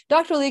before,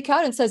 Dr. Lee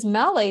Cowden says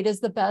malate is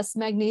the best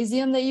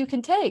magnesium that you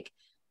can take.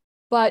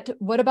 But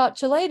what about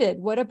chelated?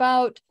 What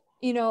about,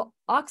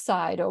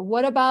 oxide? Or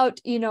what about,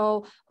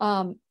 tarate,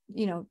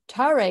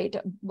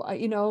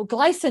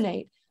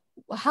 glycinate?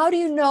 How do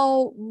you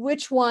know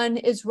which one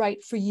is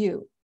right for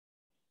you?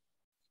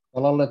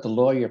 Well, I'll let the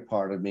lawyer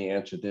part of me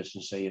answer this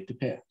and say it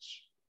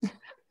depends.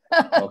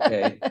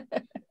 Okay.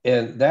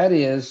 And that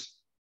is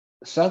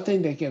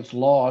something that gets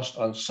lost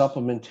on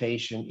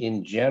supplementation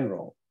in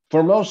general.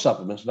 For most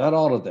supplements, not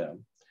all of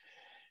them,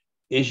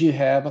 is you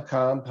have a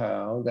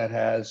compound that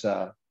has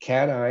a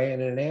cation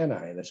and an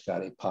anion. It's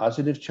got a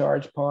positive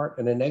charge part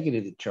and a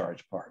negative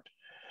charge part.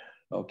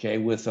 Okay.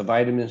 With the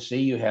vitamin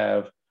C, you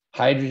have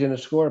hydrogen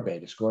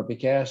ascorbate,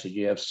 ascorbic acid.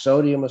 You have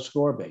sodium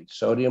ascorbate,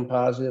 sodium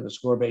positive,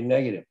 ascorbate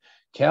negative.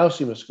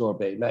 Calcium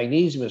ascorbate,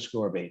 magnesium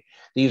ascorbate.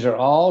 These are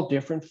all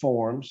different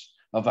forms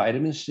of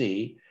vitamin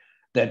C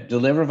that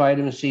deliver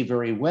vitamin C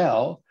very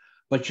well,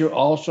 but you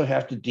also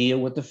have to deal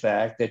with the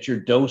fact that you're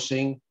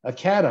dosing a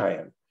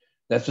cation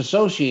that's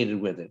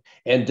associated with it.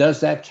 And does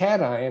that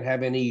cation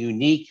have any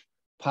unique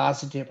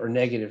positive or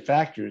negative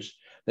factors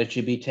that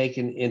should be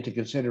taken into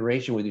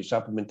consideration with your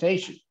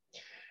supplementation?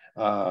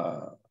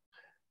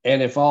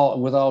 And with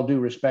all due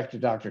respect to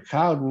Dr.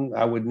 Cowden,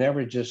 I would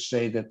never just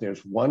say that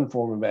there's one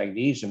form of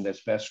magnesium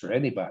that's best for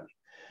anybody.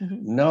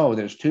 Mm-hmm. No,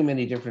 there's too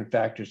many different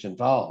factors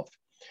involved.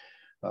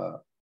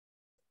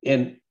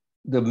 And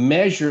the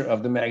measure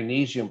of the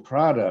magnesium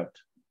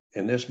product,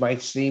 and this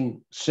might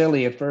seem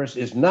silly at first,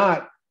 is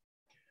not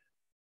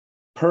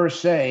per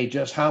se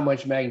just how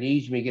much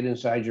magnesium you get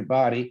inside your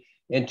body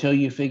until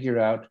you figure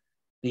out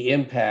the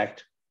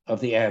impact of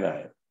the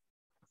anion.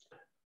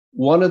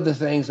 One of the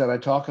things that I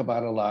talk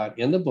about a lot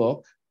in the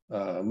book,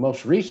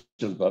 most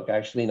recent book,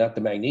 actually, not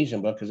the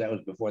magnesium book, because that was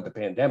before the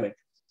pandemic.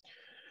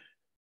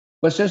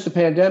 But since the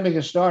pandemic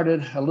has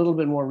started, a little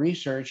bit more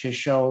research has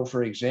shown,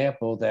 for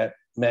example, that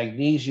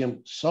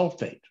magnesium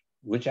sulfate,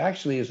 which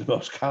actually is the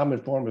most common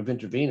form of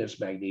intravenous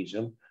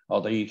magnesium,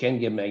 although you can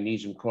give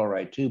magnesium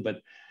chloride too,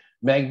 but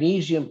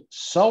magnesium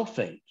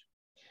sulfate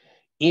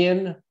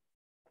in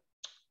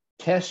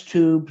test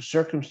tube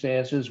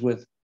circumstances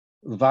with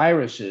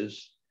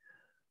viruses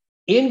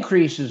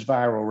increases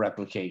viral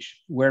replication,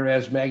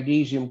 whereas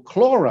magnesium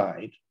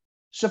chloride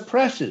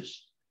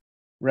suppresses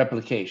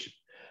replication.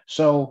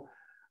 So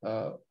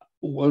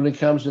when it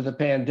comes to the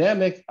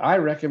pandemic, I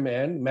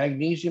recommend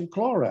magnesium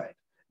chloride.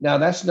 Now,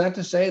 that's not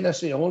to say that's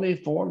the only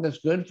form that's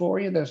good for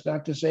you. That's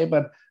not to say,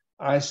 but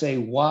I say,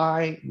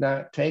 why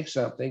not take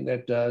something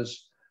that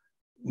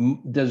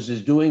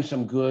is doing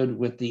some good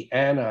with the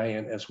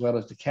anion as well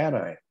as the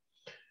cation?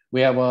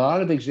 We have a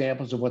lot of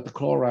examples of what the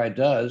chloride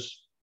does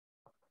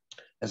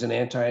as an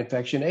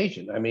anti-infection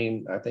agent. I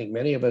mean, I think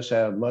many of us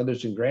have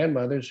mothers and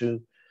grandmothers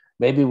who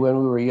maybe when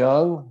we were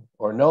young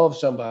or know of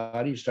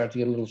somebody, start to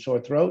get a little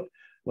sore throat.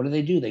 What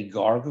do? They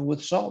gargle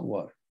with salt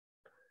water.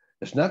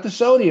 It's not the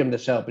sodium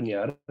that's helping you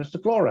out, it's the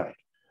chloride.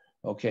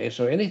 Okay,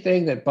 so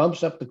anything that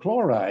bumps up the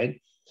chloride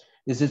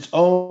is its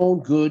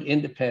own good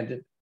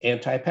independent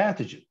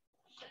antipathogen.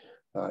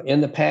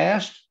 In the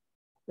past,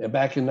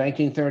 back in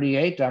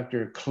 1938,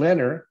 Dr.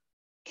 Klenner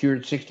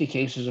cured 60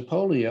 cases of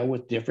polio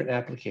with different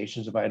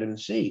applications of vitamin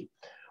C.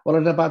 Well,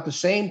 at about the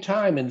same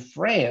time in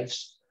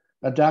France,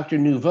 Dr.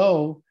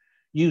 Nouveau,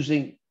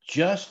 using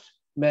just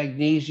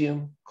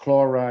magnesium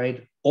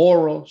chloride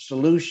oral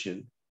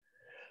solution,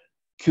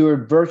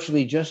 cured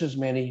virtually just as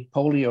many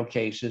polio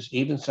cases,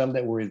 even some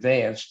that were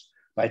advanced,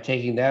 by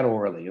taking that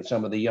orally. And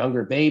some of the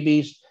younger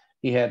babies,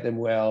 he had them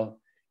well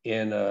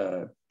in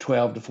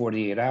 12 to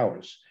 48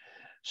 hours.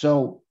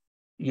 So,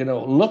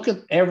 look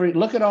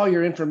at all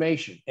your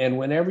information. And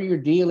whenever you're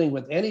dealing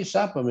with any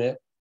supplement,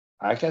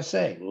 like I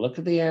say, look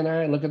at the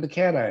anion, look at the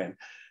cation.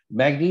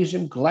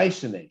 Magnesium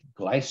glycinate.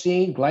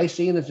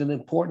 Glycine is an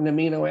important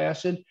amino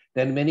acid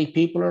that many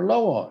people are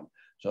low on.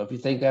 So if you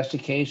think that's the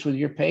case with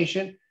your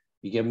patient,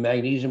 you give them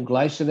magnesium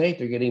glycinate,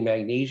 they're getting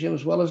magnesium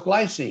as well as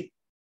glycine.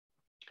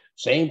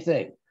 Same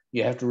thing.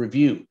 You have to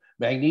review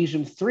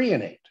magnesium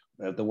threonate,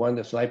 the one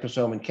that's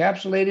liposome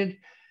encapsulated.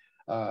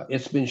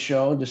 It's been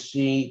shown to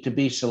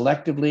be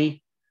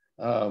selectively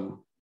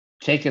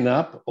taken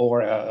up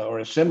or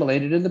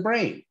assimilated in the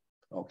brain.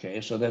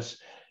 Okay, so that's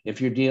if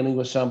you're dealing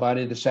with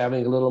somebody that's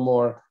having a little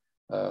more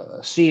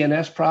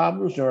CNS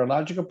problems,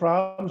 neurological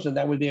problems, and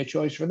that would be a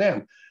choice for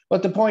them.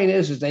 But the point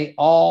is they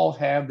all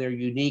have their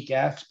unique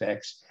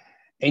aspects,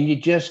 and you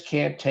just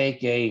can't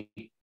take a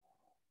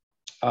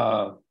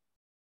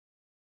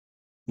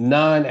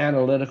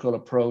non-analytical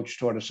approach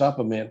toward a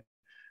supplement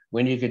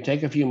when you can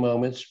take a few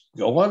moments,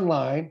 go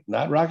online,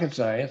 not rocket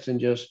science, and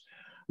just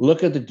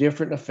look at the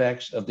different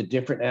effects of the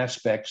different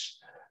aspects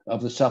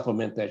of the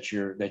supplement that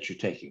you're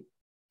taking.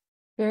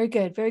 Very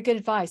good. Very good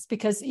advice,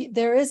 because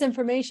there is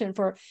information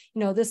for,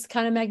 this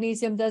kind of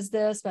magnesium does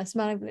this,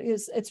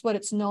 it's what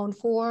it's known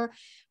for.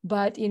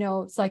 But,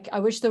 it's like, I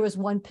wish there was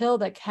one pill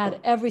that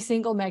had every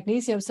single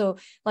magnesium. So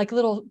like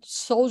little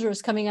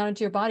soldiers coming out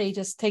into your body,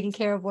 just taking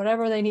care of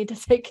whatever they need to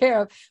take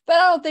care of. But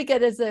I don't think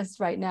it is this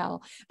right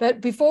now.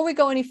 But before we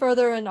go any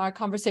further in our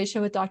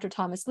conversation with Dr.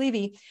 Thomas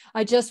Levy,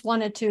 I just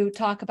wanted to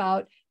talk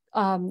about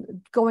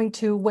going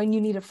to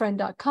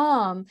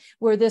whenyouneedafriend.com,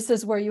 where this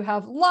is where you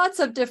have lots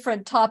of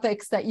different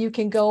topics that you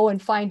can go and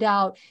find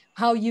out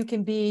how you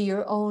can be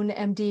your own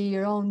MD,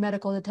 your own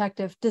medical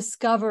detective,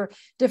 discover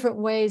different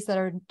ways that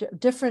are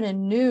different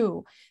and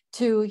new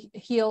to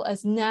heal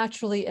as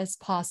naturally as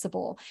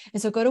possible.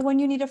 And so go to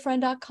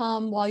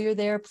whenyouneedafriend.com. While you're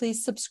there,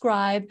 please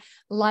subscribe,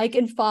 like,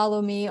 and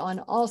follow me on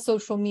all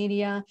social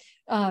media.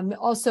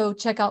 Also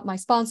check out my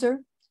sponsor.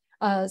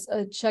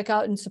 Check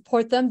out and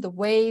support them the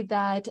way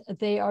that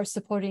they are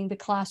supporting the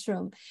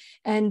classroom.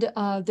 And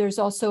there's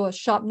also a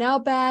Shop Now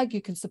bag.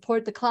 You can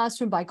support the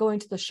classroom by going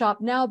to the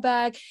Shop Now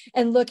bag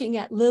and looking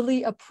at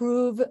Lilly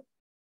approved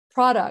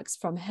products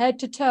from head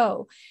to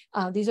toe.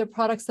 These are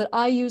products that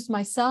I use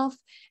myself,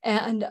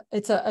 and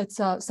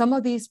some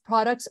of these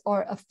products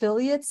are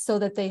affiliates, so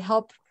that they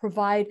help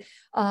provide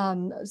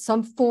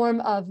some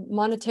form of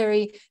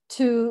monetary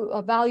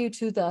value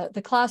to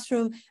the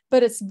classroom,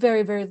 but it's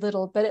very, very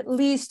little. But at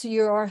least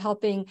you are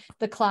helping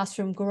the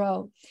classroom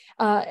grow.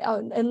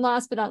 And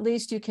last but not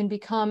least, you can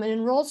become an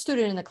enrolled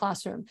student in the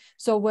classroom.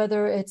 So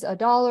whether it's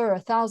 $1 or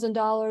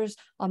 $1,000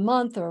 a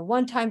month or a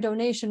one-time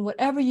donation,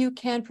 whatever you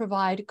can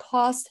provide,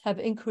 costs have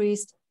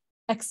increased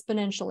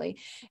exponentially.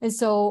 And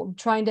so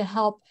trying to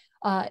help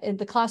in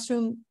the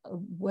classroom,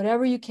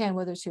 whatever you can,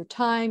 whether it's your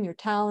time, your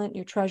talent,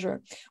 your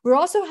treasure. We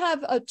also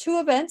have 2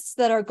 events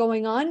that are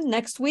going on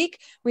next week.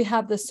 We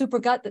have the Super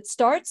Gut that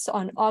starts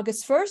on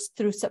August 1st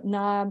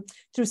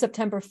through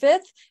September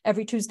 5th.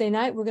 Every Tuesday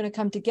night, we're going to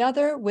come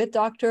together with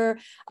Dr.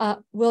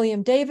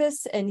 William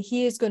Davis, and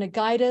he is going to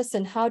guide us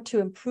in how to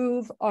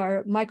improve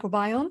our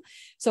microbiome.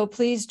 So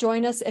please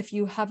join us. If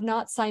you have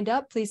not signed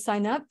up, please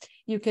sign up.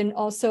 You can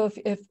also,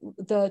 if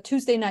the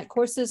Tuesday night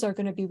courses are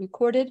going to be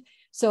recorded,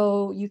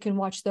 so you can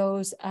watch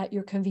those at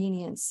your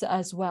convenience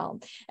as well.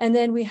 And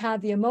then we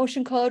have the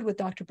Emotion Code with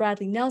Dr.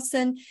 Bradley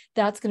Nelson.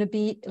 That's going to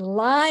be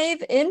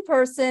live in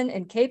person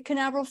in Cape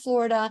Canaveral,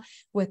 Florida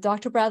with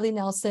Dr. Bradley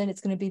Nelson.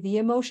 It's going to be the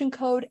Emotion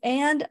Code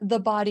and the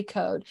Body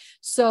Code.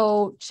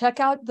 So check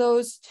out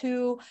those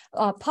 2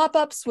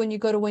 pop-ups when you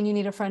go to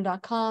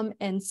whenyouneedafriend.com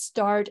and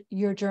start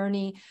your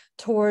journey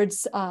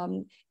towards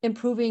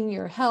improving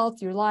your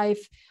health, your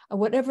life,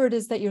 whatever it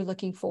is that you're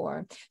looking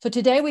for. So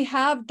today we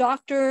have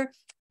Dr.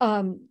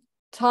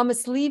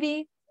 Thomas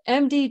Levy,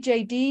 MD,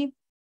 JD,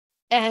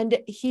 and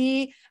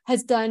he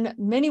has done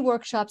many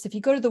workshops. If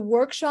you go to the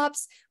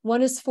workshops,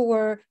 one is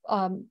for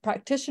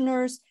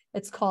practitioners.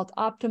 It's called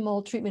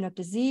Optimal Treatment of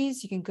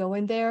Disease. You can go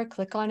in there,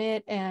 click on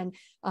it, and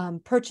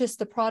purchase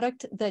the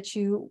product that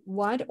you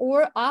want.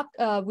 Or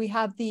we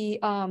have the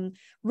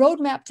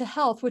Roadmap to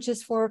Health, which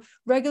is for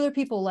regular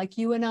people like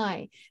you and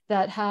I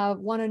that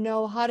want to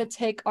know how to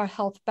take our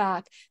health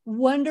back.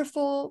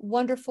 Wonderful,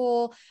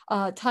 wonderful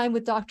time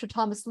with Dr.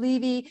 Thomas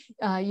Levy.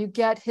 You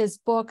get his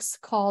books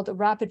called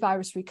Rapid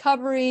Virus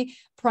Recovery,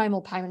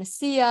 Primal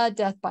Panacea,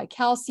 Death by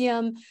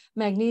Calcium,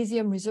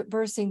 Magnesium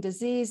Reversing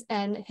Disease,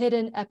 and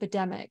Hidden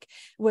Epidemic,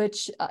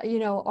 which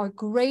are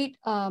great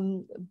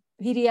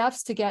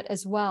PDFs to get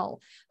as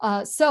well.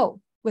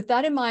 So with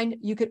that in mind,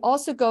 you could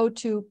also go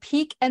to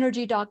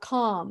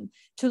peakenergy.com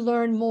to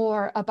learn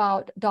more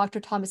about Dr.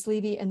 Thomas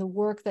Levy and the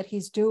work that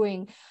he's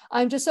doing.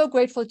 I'm just so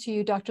grateful to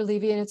you, Dr.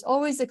 Levy, and it's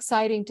always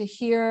exciting to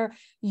hear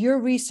your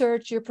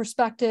research, your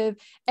perspective,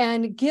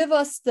 and give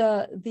us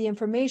the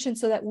information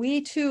so that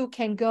we too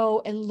can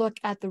go and look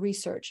at the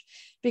research.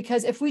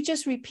 Because if we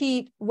just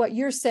repeat what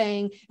you're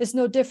saying, it's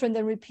no different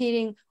than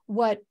repeating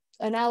what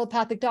an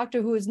allopathic doctor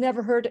who has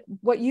never heard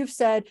what you've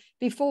said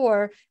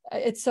before.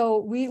 So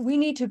we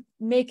need to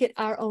make it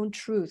our own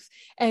truth.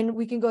 And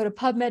we can go to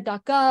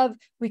pubmed.gov.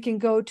 We can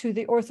go to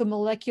the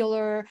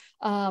orthomolecular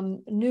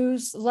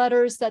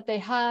newsletters that they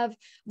have.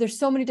 There's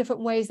so many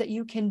different ways that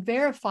you can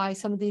verify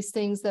some of these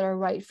things that are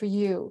right for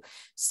you.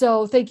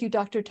 So thank you,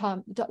 Dr.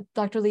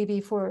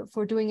 Levy,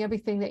 for doing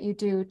everything that you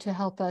do to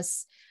help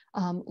us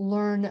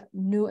learn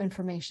new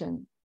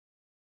information.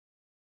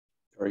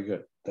 Very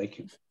good. Thank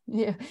you.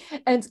 Yeah.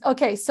 And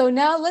okay, so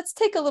now let's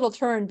take a little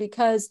turn,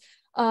 because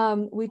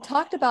we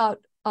talked about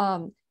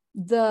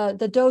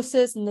the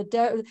doses and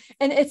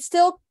and it's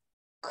still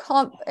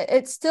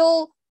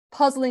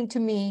puzzling to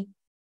me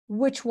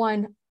which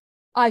one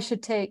I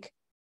should take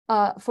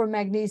for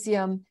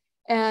magnesium.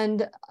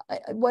 And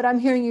what I'm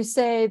hearing you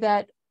say,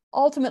 that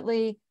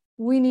ultimately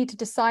we need to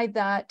decide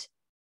that,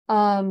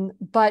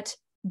 but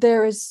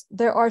there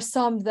are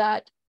some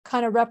that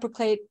kind of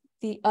replicate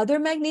the other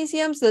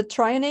magnesiums, the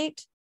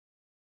threonate.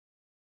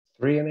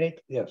 3 and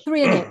 8, yes.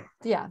 3 and 8,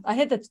 yeah. I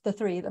hit the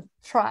 3, the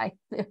tri,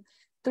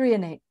 3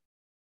 and 8.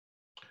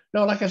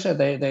 No, like I said,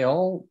 they're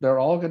all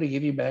going to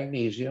give you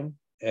magnesium,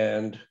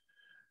 and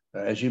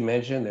As you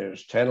mentioned,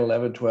 there's 10,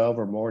 11, 12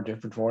 or more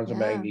different forms of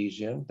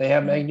magnesium. They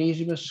have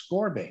magnesium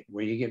ascorbate,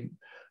 where you get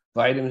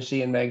vitamin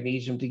C and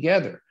magnesium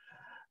together.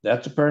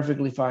 That's a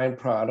perfectly fine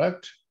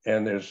product.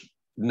 And there's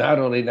not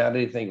only not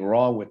anything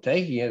wrong with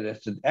taking it,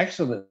 it's an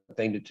excellent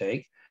thing to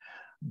take.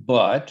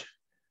 But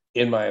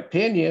in my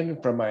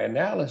opinion, from my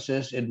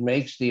analysis, it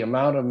makes the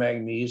amount of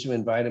magnesium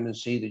and vitamin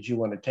C that you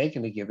want to take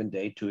in a given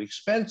day too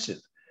expensive,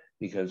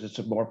 because it's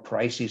a more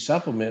pricey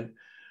supplement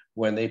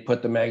when they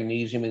put the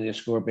magnesium and the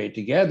ascorbate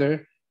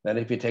together than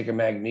if you take a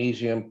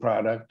magnesium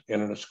product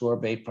and an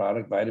ascorbate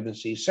product, vitamin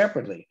C,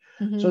 separately.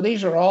 Mm-hmm. So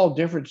these are all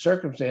different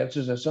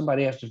circumstances that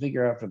somebody has to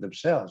figure out for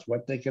themselves,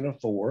 what they can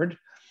afford,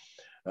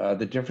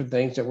 the different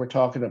things that we're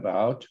talking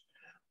about.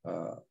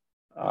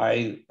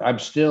 I'm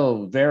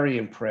still very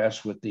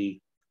impressed with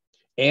the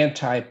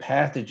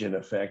anti-pathogen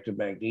effect of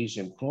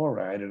magnesium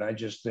chloride. And I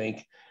just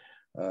think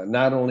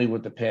not only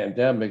with the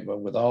pandemic, but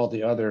with all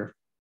the other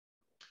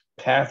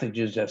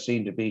pathogens that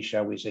seem to be,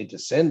 shall we say,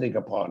 descending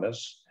upon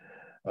us,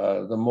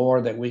 the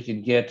more that we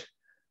can get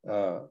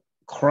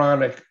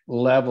chronic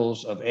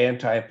levels of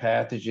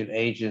anti-pathogen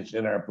agents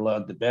in our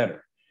blood, the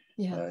better.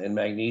 Yeah. And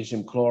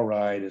magnesium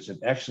chloride is an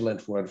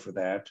excellent one for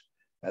that.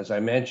 As I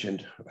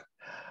mentioned,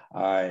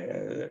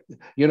 you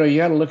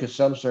got to look at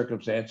some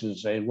circumstances and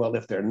say, well,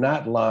 if they're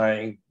not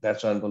lying,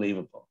 that's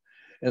unbelievable.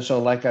 And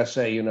so, like I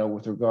say,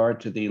 with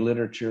regard to the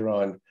literature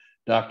on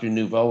Dr.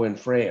 Nouveau in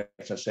France,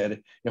 I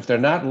said, if they're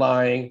not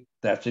lying,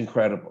 that's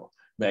incredible.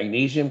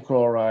 Magnesium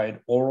chloride,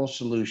 oral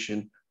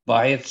solution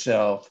by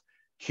itself,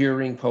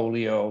 curing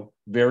polio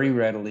very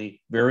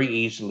readily, very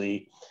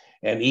easily,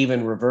 and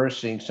even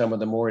reversing some of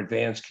the more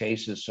advanced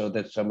cases so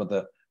that some of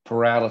the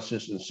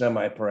paralysis and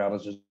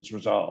semi-paralysis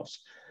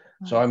resolves.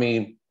 Wow. So, I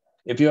mean,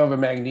 if you have a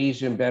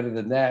magnesium better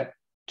than that,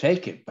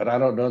 take it. But I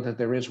don't know that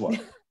there is one.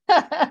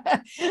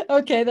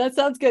 Okay, that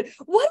sounds good.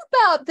 What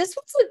about, this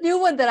was a new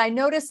one that I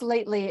noticed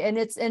lately, and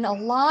it's in a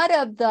lot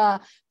of the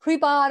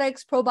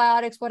prebiotics,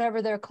 probiotics,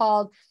 whatever they're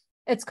called.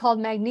 It's called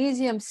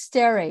magnesium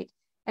stearate.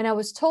 And I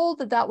was told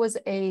that that was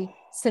a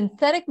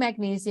synthetic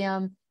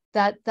magnesium,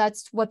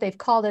 that's what they've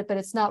called it, but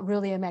it's not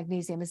really a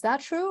magnesium. Is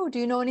that true? Do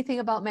you know anything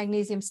about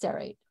magnesium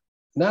stearate?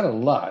 Not a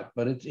lot,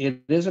 but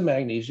it is a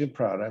magnesium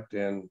product.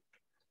 And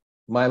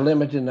my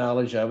limited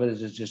knowledge of it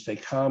is it's just a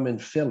common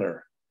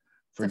filler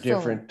for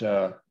different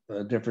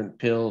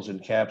pills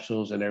and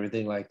capsules and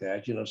everything like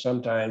that.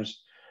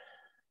 Sometimes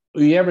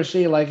you ever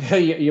see like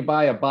you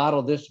buy a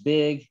bottle this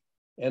big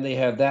and they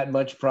have that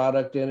much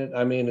product in it.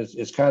 I mean,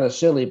 it's kind of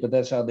silly, but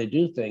that's how they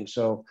do things.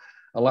 So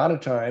a lot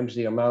of times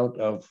the amount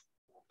of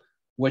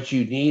what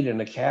you need in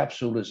a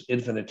capsule is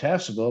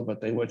infinitesimal, but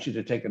they want you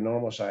to take a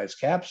normal size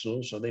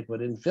capsule. So they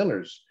put in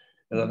fillers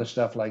and other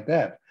stuff like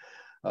that.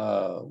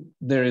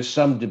 There is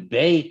some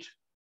debate,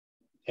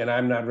 and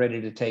I'm not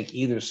ready to take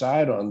either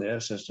side on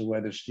this as to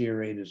whether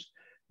stearate is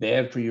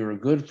bad for you or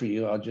good for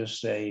you. I'll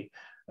just say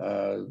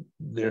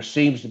there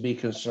seems to be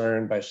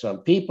concern by some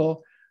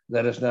people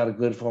that it's not a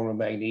good form of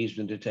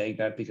magnesium to take,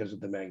 not because of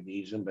the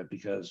magnesium, but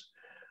because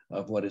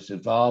of what it's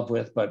involved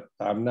with. But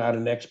I'm not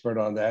an expert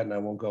on that, and I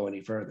won't go any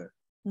further.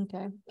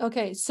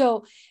 Okay.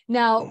 So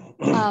now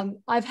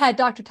I've had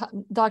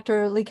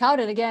Dr. Lee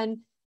Cowden again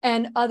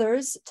and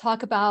others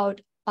talk about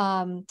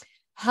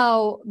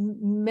how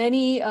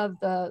many of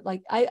the,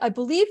 like, I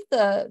believe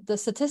the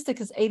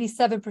statistic is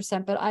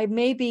 87%, but I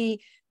may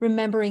be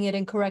remembering it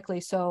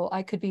incorrectly, so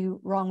I could be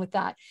wrong with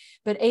that.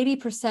 But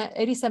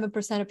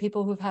 87% of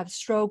people who have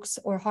strokes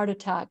or heart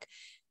attack,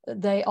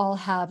 they all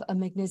have a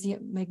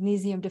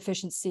magnesium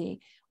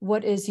deficiency.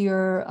 What is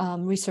your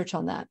research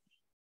on that?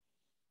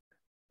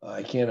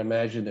 I can't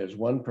imagine there's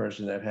one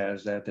person that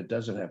has that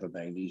doesn't have a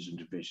magnesium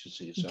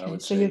deficiency. So I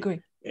would say you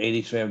agree.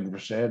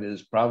 87%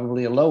 is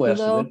probably a low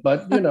estimate,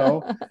 but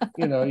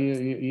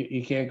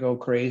you can't go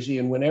crazy.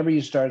 And whenever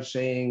you start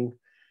saying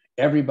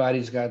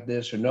everybody's got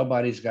this or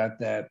nobody's got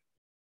that,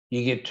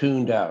 you get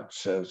tuned out.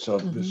 So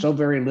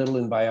very little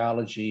in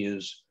biology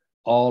is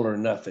all or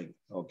nothing.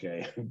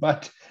 Okay.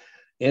 But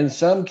in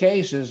some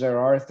cases, there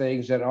are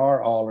things that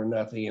are all or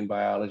nothing in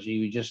biology.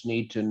 You just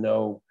need to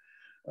know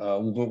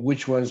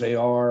which ones they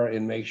are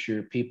and make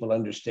sure people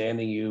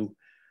understanding you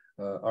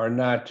are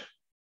not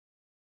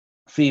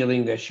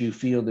feeling that you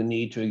feel the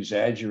need to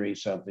exaggerate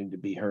something to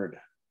be heard.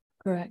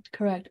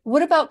 Correct.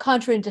 What about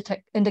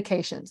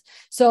contraindications?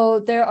 So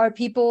there are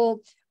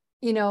people,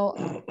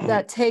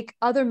 that take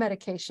other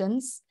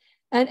medications.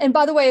 And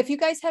by the way, if you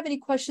guys have any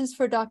questions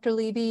for Dr.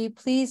 Levy,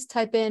 please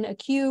type in a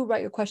Q,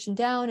 write your question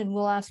down, and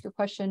we'll ask your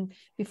question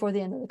before the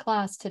end of the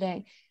class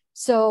today.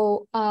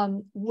 So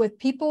with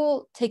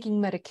people taking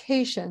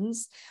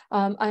medications,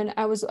 and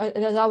as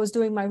I was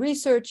doing my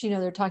research,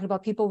 they're talking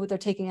about people they're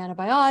taking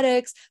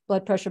antibiotics,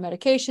 blood pressure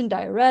medication,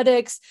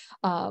 diuretics,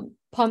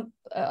 proton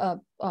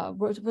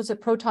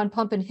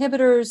pump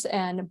inhibitors,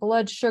 and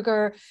blood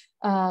sugar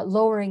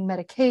lowering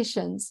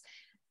medications.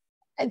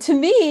 And to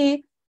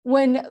me,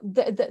 when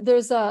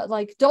there's a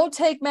like, don't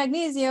take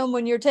magnesium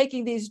when you're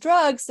taking these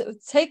drugs,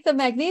 take the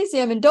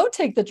magnesium and don't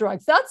take the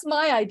drugs. That's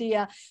my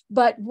idea.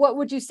 But what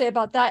would you say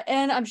about that?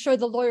 And I'm sure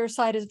the lawyer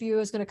side of view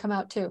is going to come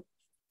out too.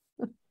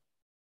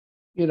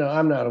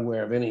 I'm not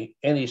aware of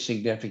any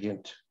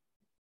significant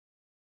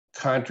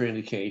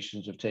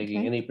contraindications of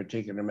taking any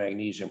particular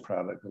magnesium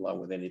product along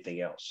with anything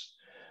else.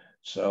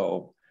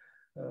 So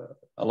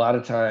a lot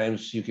of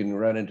times you can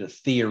run into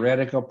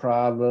theoretical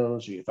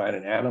problems, or you find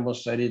an animal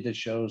study that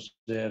shows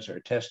this, or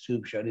a test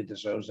tube study that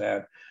shows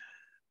that.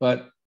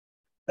 But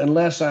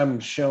unless I'm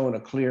shown a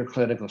clear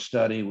clinical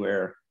study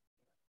where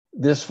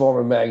this form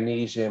of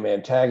magnesium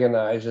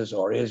antagonizes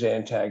or is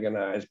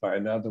antagonized by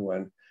another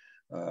one,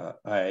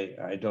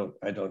 I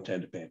don't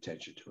tend to pay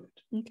attention to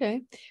it.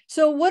 Okay.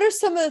 So what are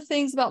some of the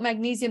things about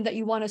magnesium that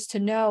you want us to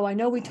know? I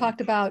know we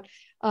talked about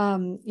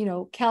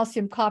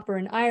calcium, copper,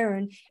 and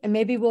iron, and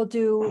maybe we'll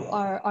do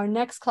our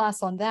next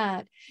class on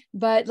that.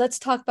 But let's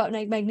talk about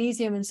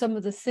magnesium and some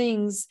of the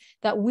things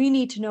that we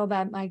need to know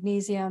about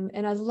magnesium.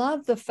 And I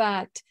love the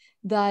fact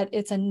that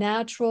it's a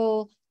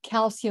natural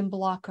calcium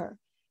blocker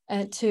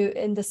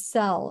in the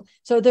cell.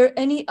 So are there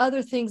any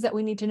other things that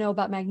we need to know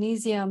about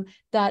magnesium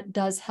that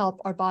does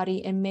help our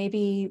body? And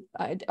maybe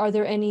are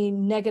there any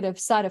negative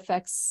side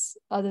effects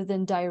other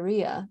than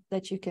diarrhea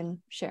that you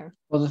can share?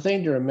 Well, the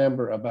thing to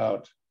remember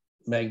about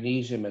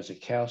magnesium as a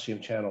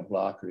calcium channel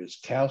blocker is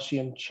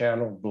calcium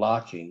channel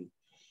blocking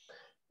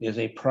is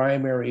a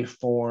primary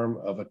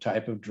form of a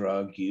type of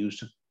drug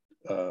used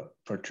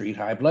for treat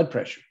high blood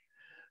pressure.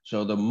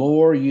 So the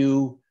more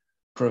you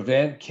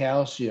prevent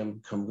calcium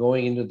from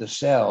going into the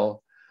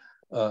cell,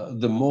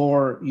 the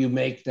more you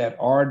make that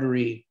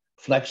artery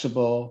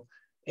flexible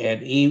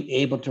and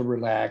able to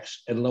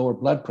relax and lower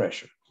blood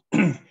pressure.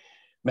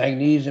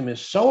 Magnesium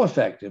is so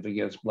effective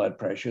against blood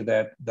pressure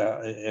that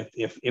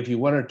if you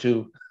wanted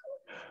to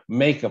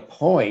make a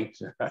point,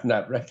 I'm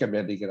not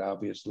recommending it,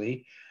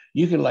 obviously,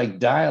 you can like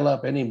dial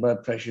up any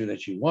blood pressure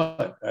that you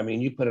want. I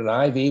mean, you put an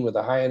IV with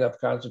a high enough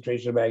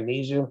concentration of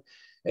magnesium,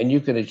 and you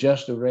can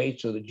adjust the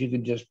rate so that you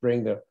can just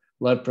bring the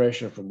blood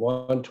pressure from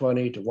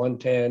 120 to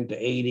 110 to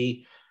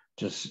 80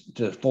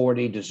 to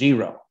 40 to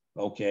 0.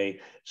 Okay,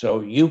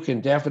 so you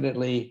can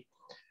definitely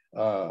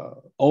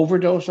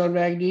overdose on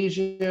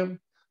magnesium,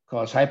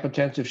 cause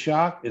hypotensive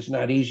shock. It's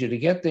not easy to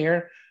get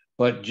there,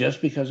 but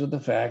just because of the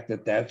fact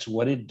that that's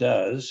what it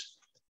does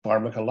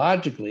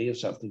pharmacologically is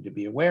something to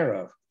be aware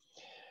of.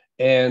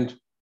 And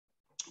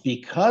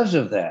because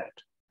of that,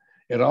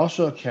 it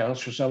also accounts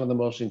for some of the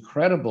most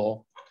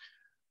incredible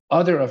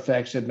other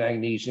effects that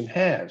magnesium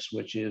has,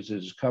 which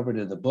is covered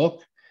in the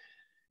book.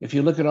 If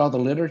you look at all the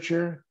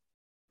literature,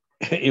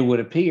 it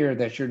would appear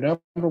that your number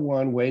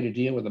one way to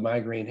deal with a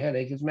migraine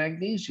headache is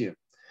magnesium.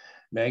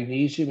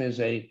 Magnesium is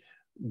a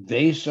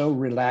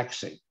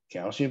vasorelaxing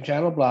calcium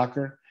channel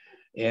blocker,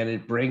 and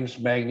it brings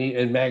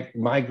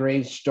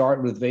migraines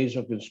start with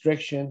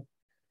vasoconstriction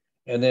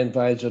and then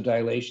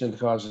vasodilation that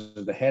causes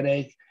the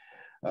headache.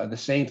 The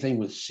same thing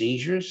with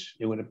seizures.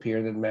 It would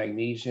appear that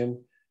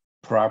magnesium,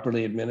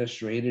 properly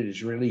administered,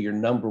 is really your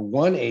number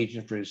one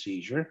agent for a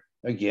seizure.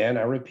 Again,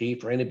 I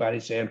repeat for anybody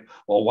saying,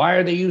 well, why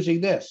are they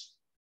using this?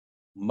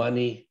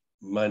 Money,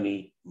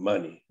 money,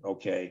 money.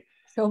 Okay.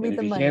 Show me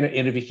the money.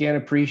 And if you can't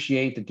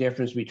appreciate the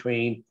difference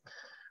between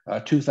a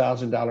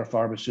 $2,000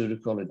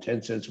 pharmaceutical and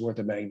 10 cents worth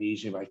of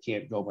magnesium, I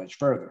can't go much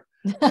further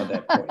on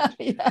that point.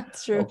 Yeah,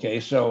 that's true.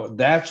 Okay. So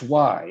that's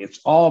why it's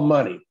all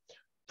money.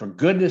 For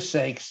goodness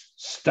sakes,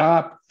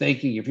 stop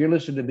thinking. If you're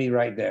listening to me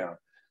right now,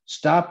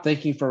 stop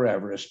thinking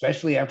forever,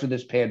 especially after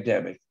this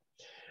pandemic,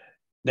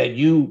 that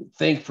you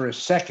think for a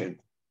second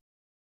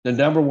the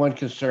number one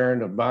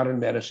concern of modern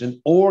medicine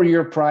or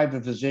your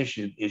private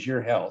physician is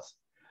your health.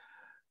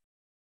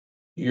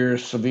 You're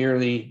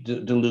severely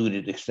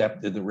deluded,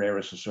 except in the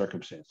rarest of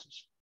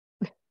circumstances.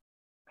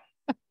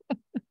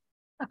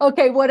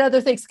 Okay, what other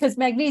things? Because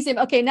magnesium,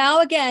 okay,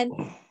 now again,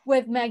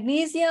 with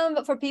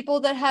magnesium for people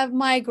that have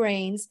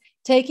migraines,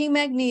 taking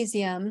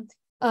magnesium,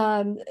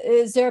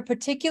 is there a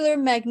particular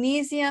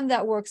magnesium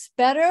that works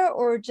better,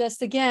 or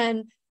just,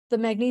 again, the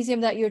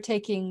magnesium that you're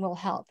taking will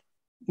help?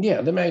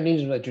 Yeah, the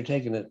magnesium that you're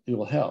taking, it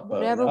will help.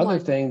 The other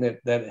thing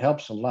that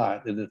helps a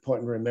lot, and it's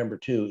important to remember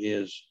too,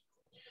 is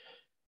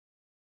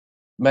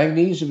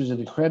magnesium is an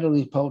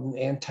incredibly potent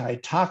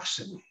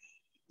antitoxin.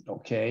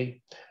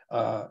 Okay.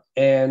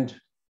 And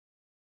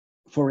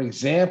for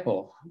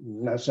example,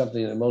 not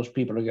something that most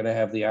people are going to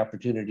have the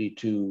opportunity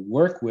to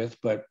work with,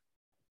 but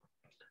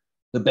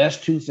the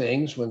best two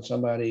things when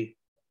somebody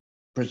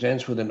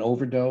presents with an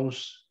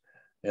overdose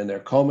and they're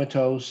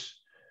comatose,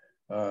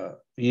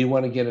 you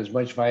want to get as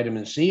much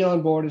vitamin C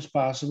on board as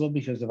possible,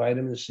 because the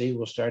vitamin C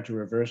will start to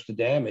reverse the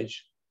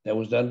damage that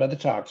was done by the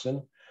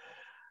toxin.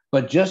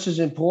 But just as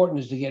important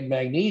is to get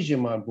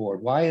magnesium on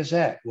board. Why is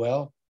that?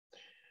 Well,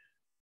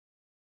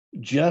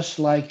 just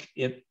like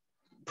it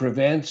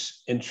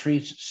prevents and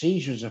treats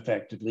seizures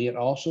effectively, it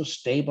also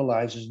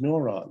stabilizes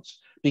neurons.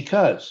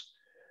 Because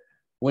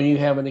when you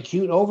have an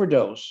acute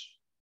overdose,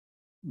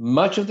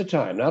 much of the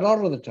time, not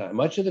all of the time,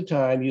 much of the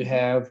time you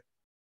have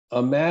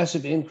a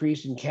massive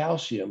increase in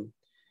calcium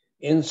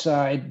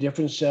inside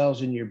different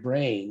cells in your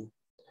brain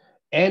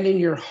and in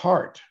your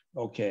heart.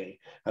 Okay.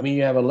 I mean,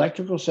 you have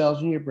electrical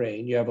cells in your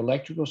brain, you have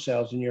electrical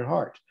cells in your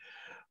heart.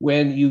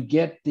 When you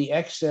get the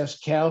excess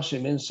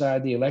calcium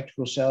inside the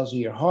electrical cells of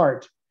your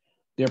heart,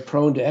 they're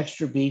prone to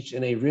extra beats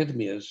and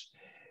arrhythmias.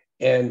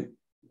 And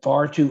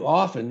far too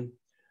often,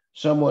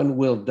 someone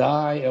will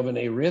die of an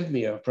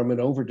arrhythmia from an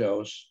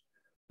overdose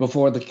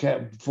before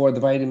the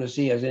vitamin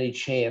C has any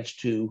chance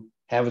to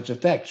have its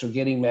effect. So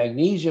getting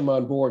magnesium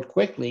on board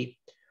quickly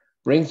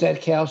brings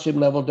that calcium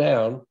level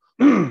down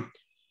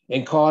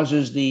and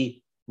causes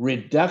the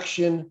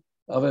reduction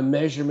of a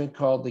measurement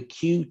called the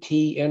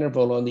QT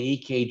interval on the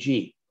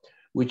EKG,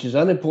 which is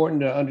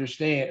unimportant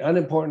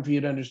for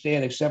you to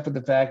understand, except for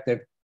the fact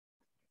that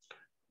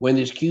when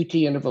this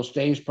QT interval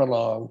stays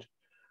prolonged,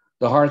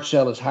 the heart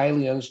cell is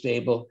highly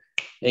unstable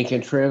and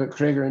can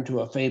trigger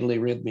into a fatal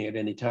arrhythmia at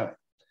any time.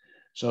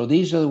 So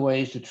these are the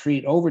ways to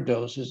treat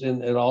overdoses,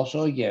 and it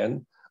also,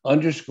 again,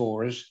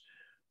 underscores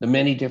the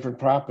many different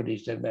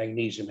properties that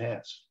magnesium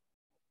has.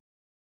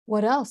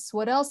 What else?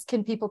 What else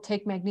can people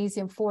take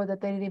magnesium for that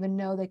they didn't even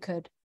know they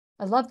could?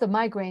 I love the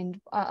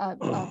migraine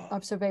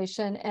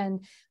observation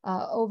and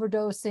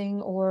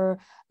overdosing or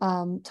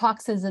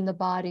toxins in the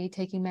body,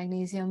 taking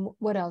magnesium.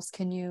 What else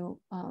can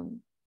you?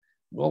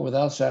 Well,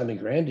 without sounding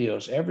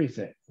grandiose,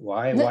 everything.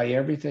 Why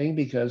everything?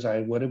 Because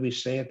what did we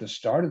say at the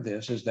start of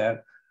this is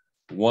that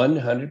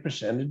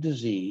 100% of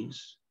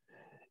disease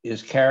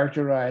is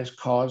characterized,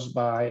 caused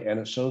by, and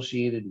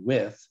associated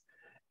with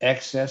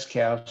excess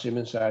calcium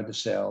inside the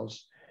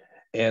cells.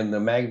 And the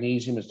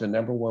magnesium is the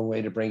number one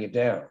way to bring it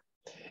down.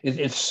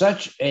 It's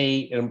such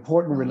an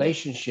important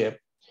relationship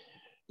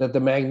that the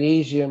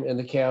magnesium and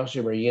the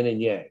calcium are yin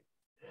and yang.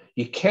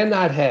 You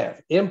cannot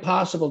have,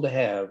 impossible to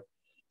have,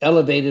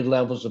 elevated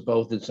levels of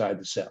both inside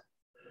the cell.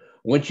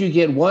 Once you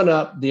get one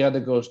up, the other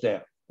goes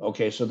down.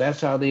 Okay, so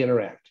that's how they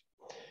interact.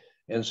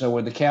 And so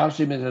when the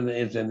calcium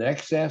is in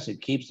excess,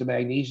 it keeps the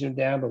magnesium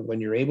down. But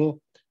when you're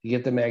able to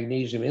get the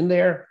magnesium in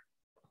there,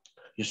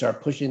 you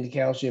start pushing the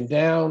calcium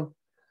down.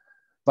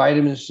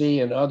 Vitamin C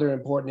and other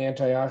important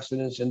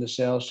antioxidants in the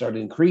cells start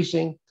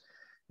increasing,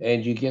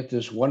 and you get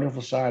this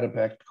wonderful side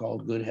effect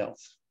called good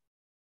health.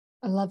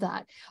 I love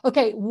that.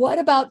 Okay, what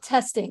about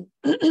testing?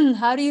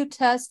 How do you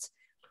test?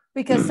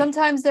 Because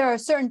sometimes there are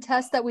certain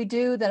tests that we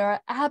do that are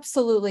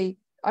absolutely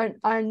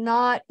are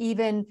not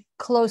even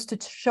close to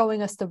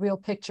showing us the real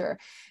picture.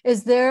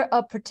 Is there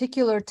a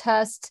particular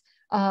test,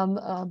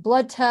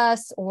 blood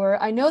test,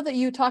 or I know that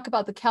you talk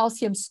about the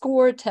calcium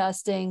score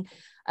testing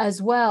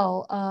as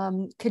well.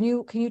 Can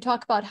you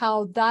talk about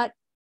how that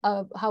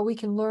how we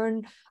can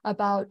learn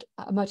about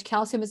how much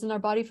calcium is in our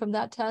body from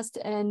that test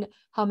and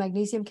how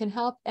magnesium can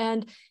help,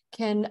 and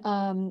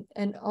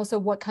also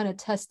what kind of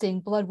testing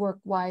blood work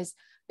wise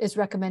is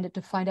recommended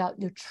to find out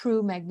your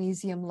true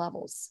magnesium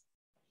levels?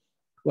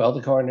 Well,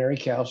 the coronary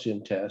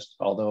calcium test,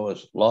 although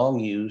it's long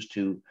used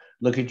to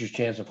look at your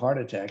chance of heart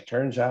attack,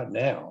 turns out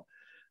now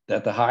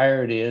that the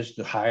higher it is,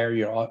 the higher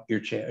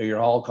your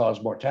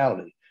all-cause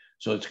mortality.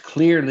 So it's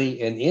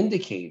clearly an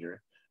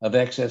indicator of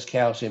excess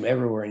calcium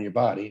everywhere in your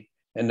body,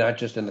 and not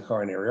just in the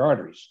coronary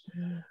arteries.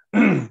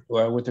 Mm-hmm.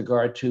 Well, with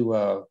regard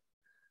to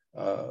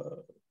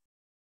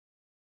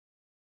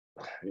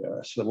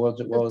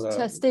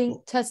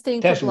testing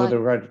with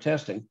regard to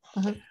testing,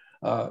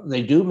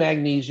 they do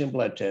magnesium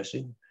blood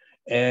testing,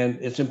 and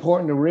it's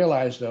important to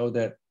realize though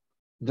that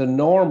the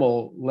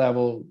normal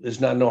level is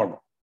not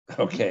normal.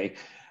 Okay.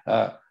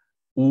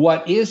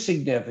 What is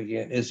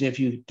significant is if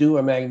you do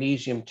a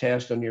magnesium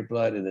test on your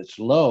blood and it's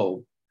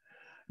low,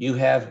 you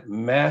have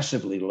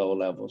massively low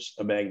levels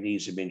of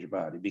magnesium in your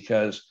body,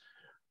 because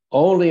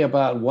only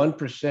about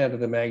 1%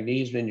 of the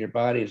magnesium in your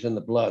body is in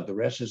the blood. The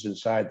rest is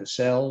inside the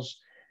cells,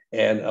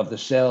 and of the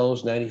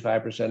cells,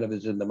 95% of it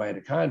is in the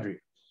mitochondria.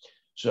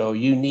 So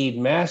you need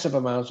massive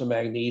amounts of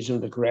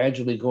magnesium to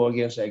gradually go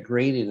against that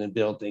gradient and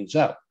build things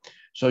up.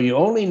 So you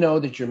only know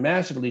that you're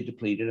massively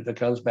depleted if it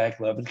comes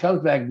back low. If it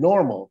comes back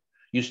normal,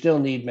 you still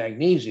need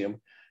magnesium.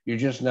 You're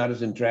just not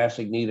as in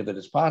drastic need of it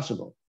as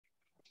possible.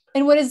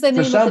 And what is the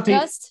name of the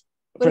test?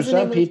 For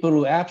some people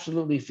who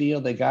absolutely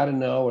feel they got to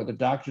know, or the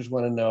doctors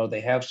want to know,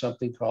 they have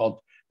something called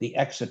the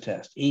EXA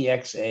test,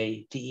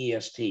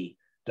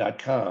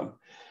 EXATEST.com.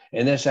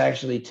 And this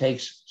actually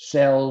takes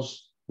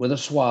cells with a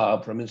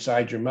swab from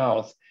inside your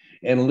mouth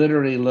and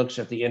literally looks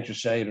at the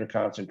intracellular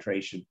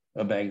concentration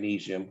of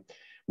magnesium,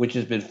 which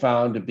has been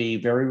found to be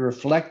very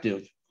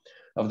reflective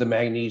of the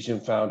magnesium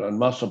found on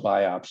muscle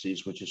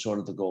biopsies, which is sort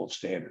of the gold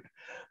standard.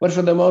 But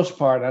for the most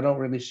part, I don't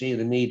really see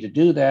the need to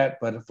do that.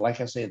 But if, like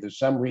I say, there's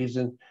some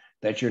reason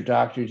that your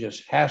doctor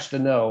just has to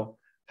know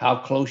how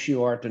close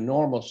you are to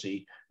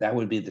normalcy, that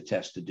would be the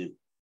test to do.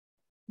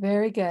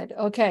 Very good.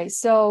 Okay.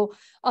 So,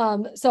 I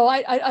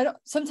don't,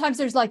 sometimes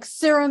there's like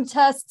serum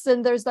tests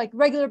and there's like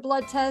regular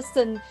blood tests.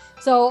 And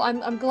so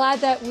I'm glad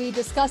that we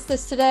discussed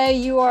this today.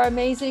 You are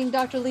amazing,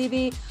 Dr.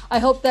 Levy. I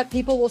hope that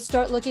people will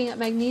start looking at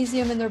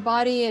magnesium in their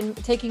body and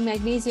taking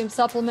magnesium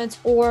supplements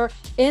or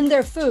in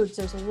their foods.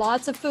 There's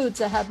lots of foods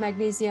that have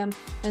magnesium,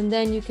 and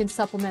then you can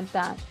supplement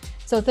that.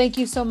 So thank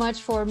you so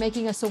much for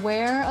making us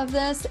aware of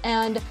this.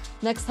 And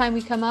next time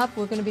we come up,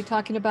 we're going to be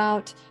talking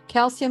about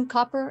calcium,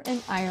 copper,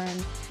 and iron.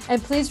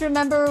 And please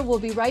remember, we'll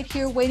be right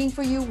here waiting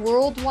for you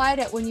worldwide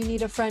at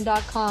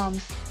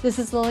whenyouneedafriend.com. This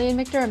is Lillian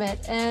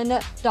McDermott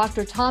and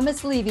Dr.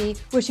 Thomas Levy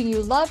wishing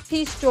you love,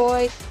 peace,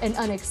 joy, and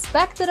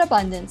unexpected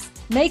abundance.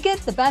 Make it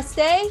the best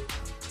day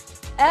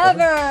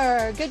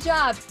ever. Good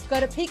job. Go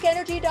to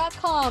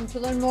peakenergy.com to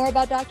learn more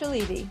about Dr.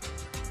 Levy.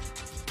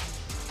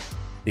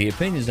 The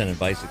opinions and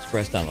advice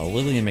expressed on the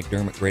Lillian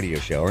McDermott radio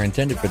show are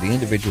intended for the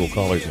individual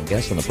callers and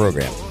guests on the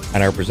program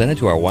and are presented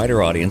to our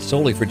wider audience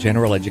solely for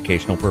general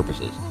educational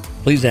purposes.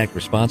 Please act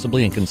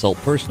responsibly and consult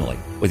personally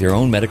with your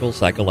own medical,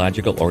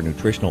 psychological, or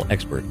nutritional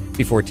expert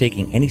before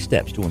taking any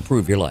steps to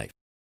improve your life.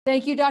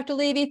 Thank you, Dr.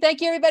 Levy.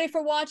 Thank you, everybody,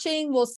 for watching. We'll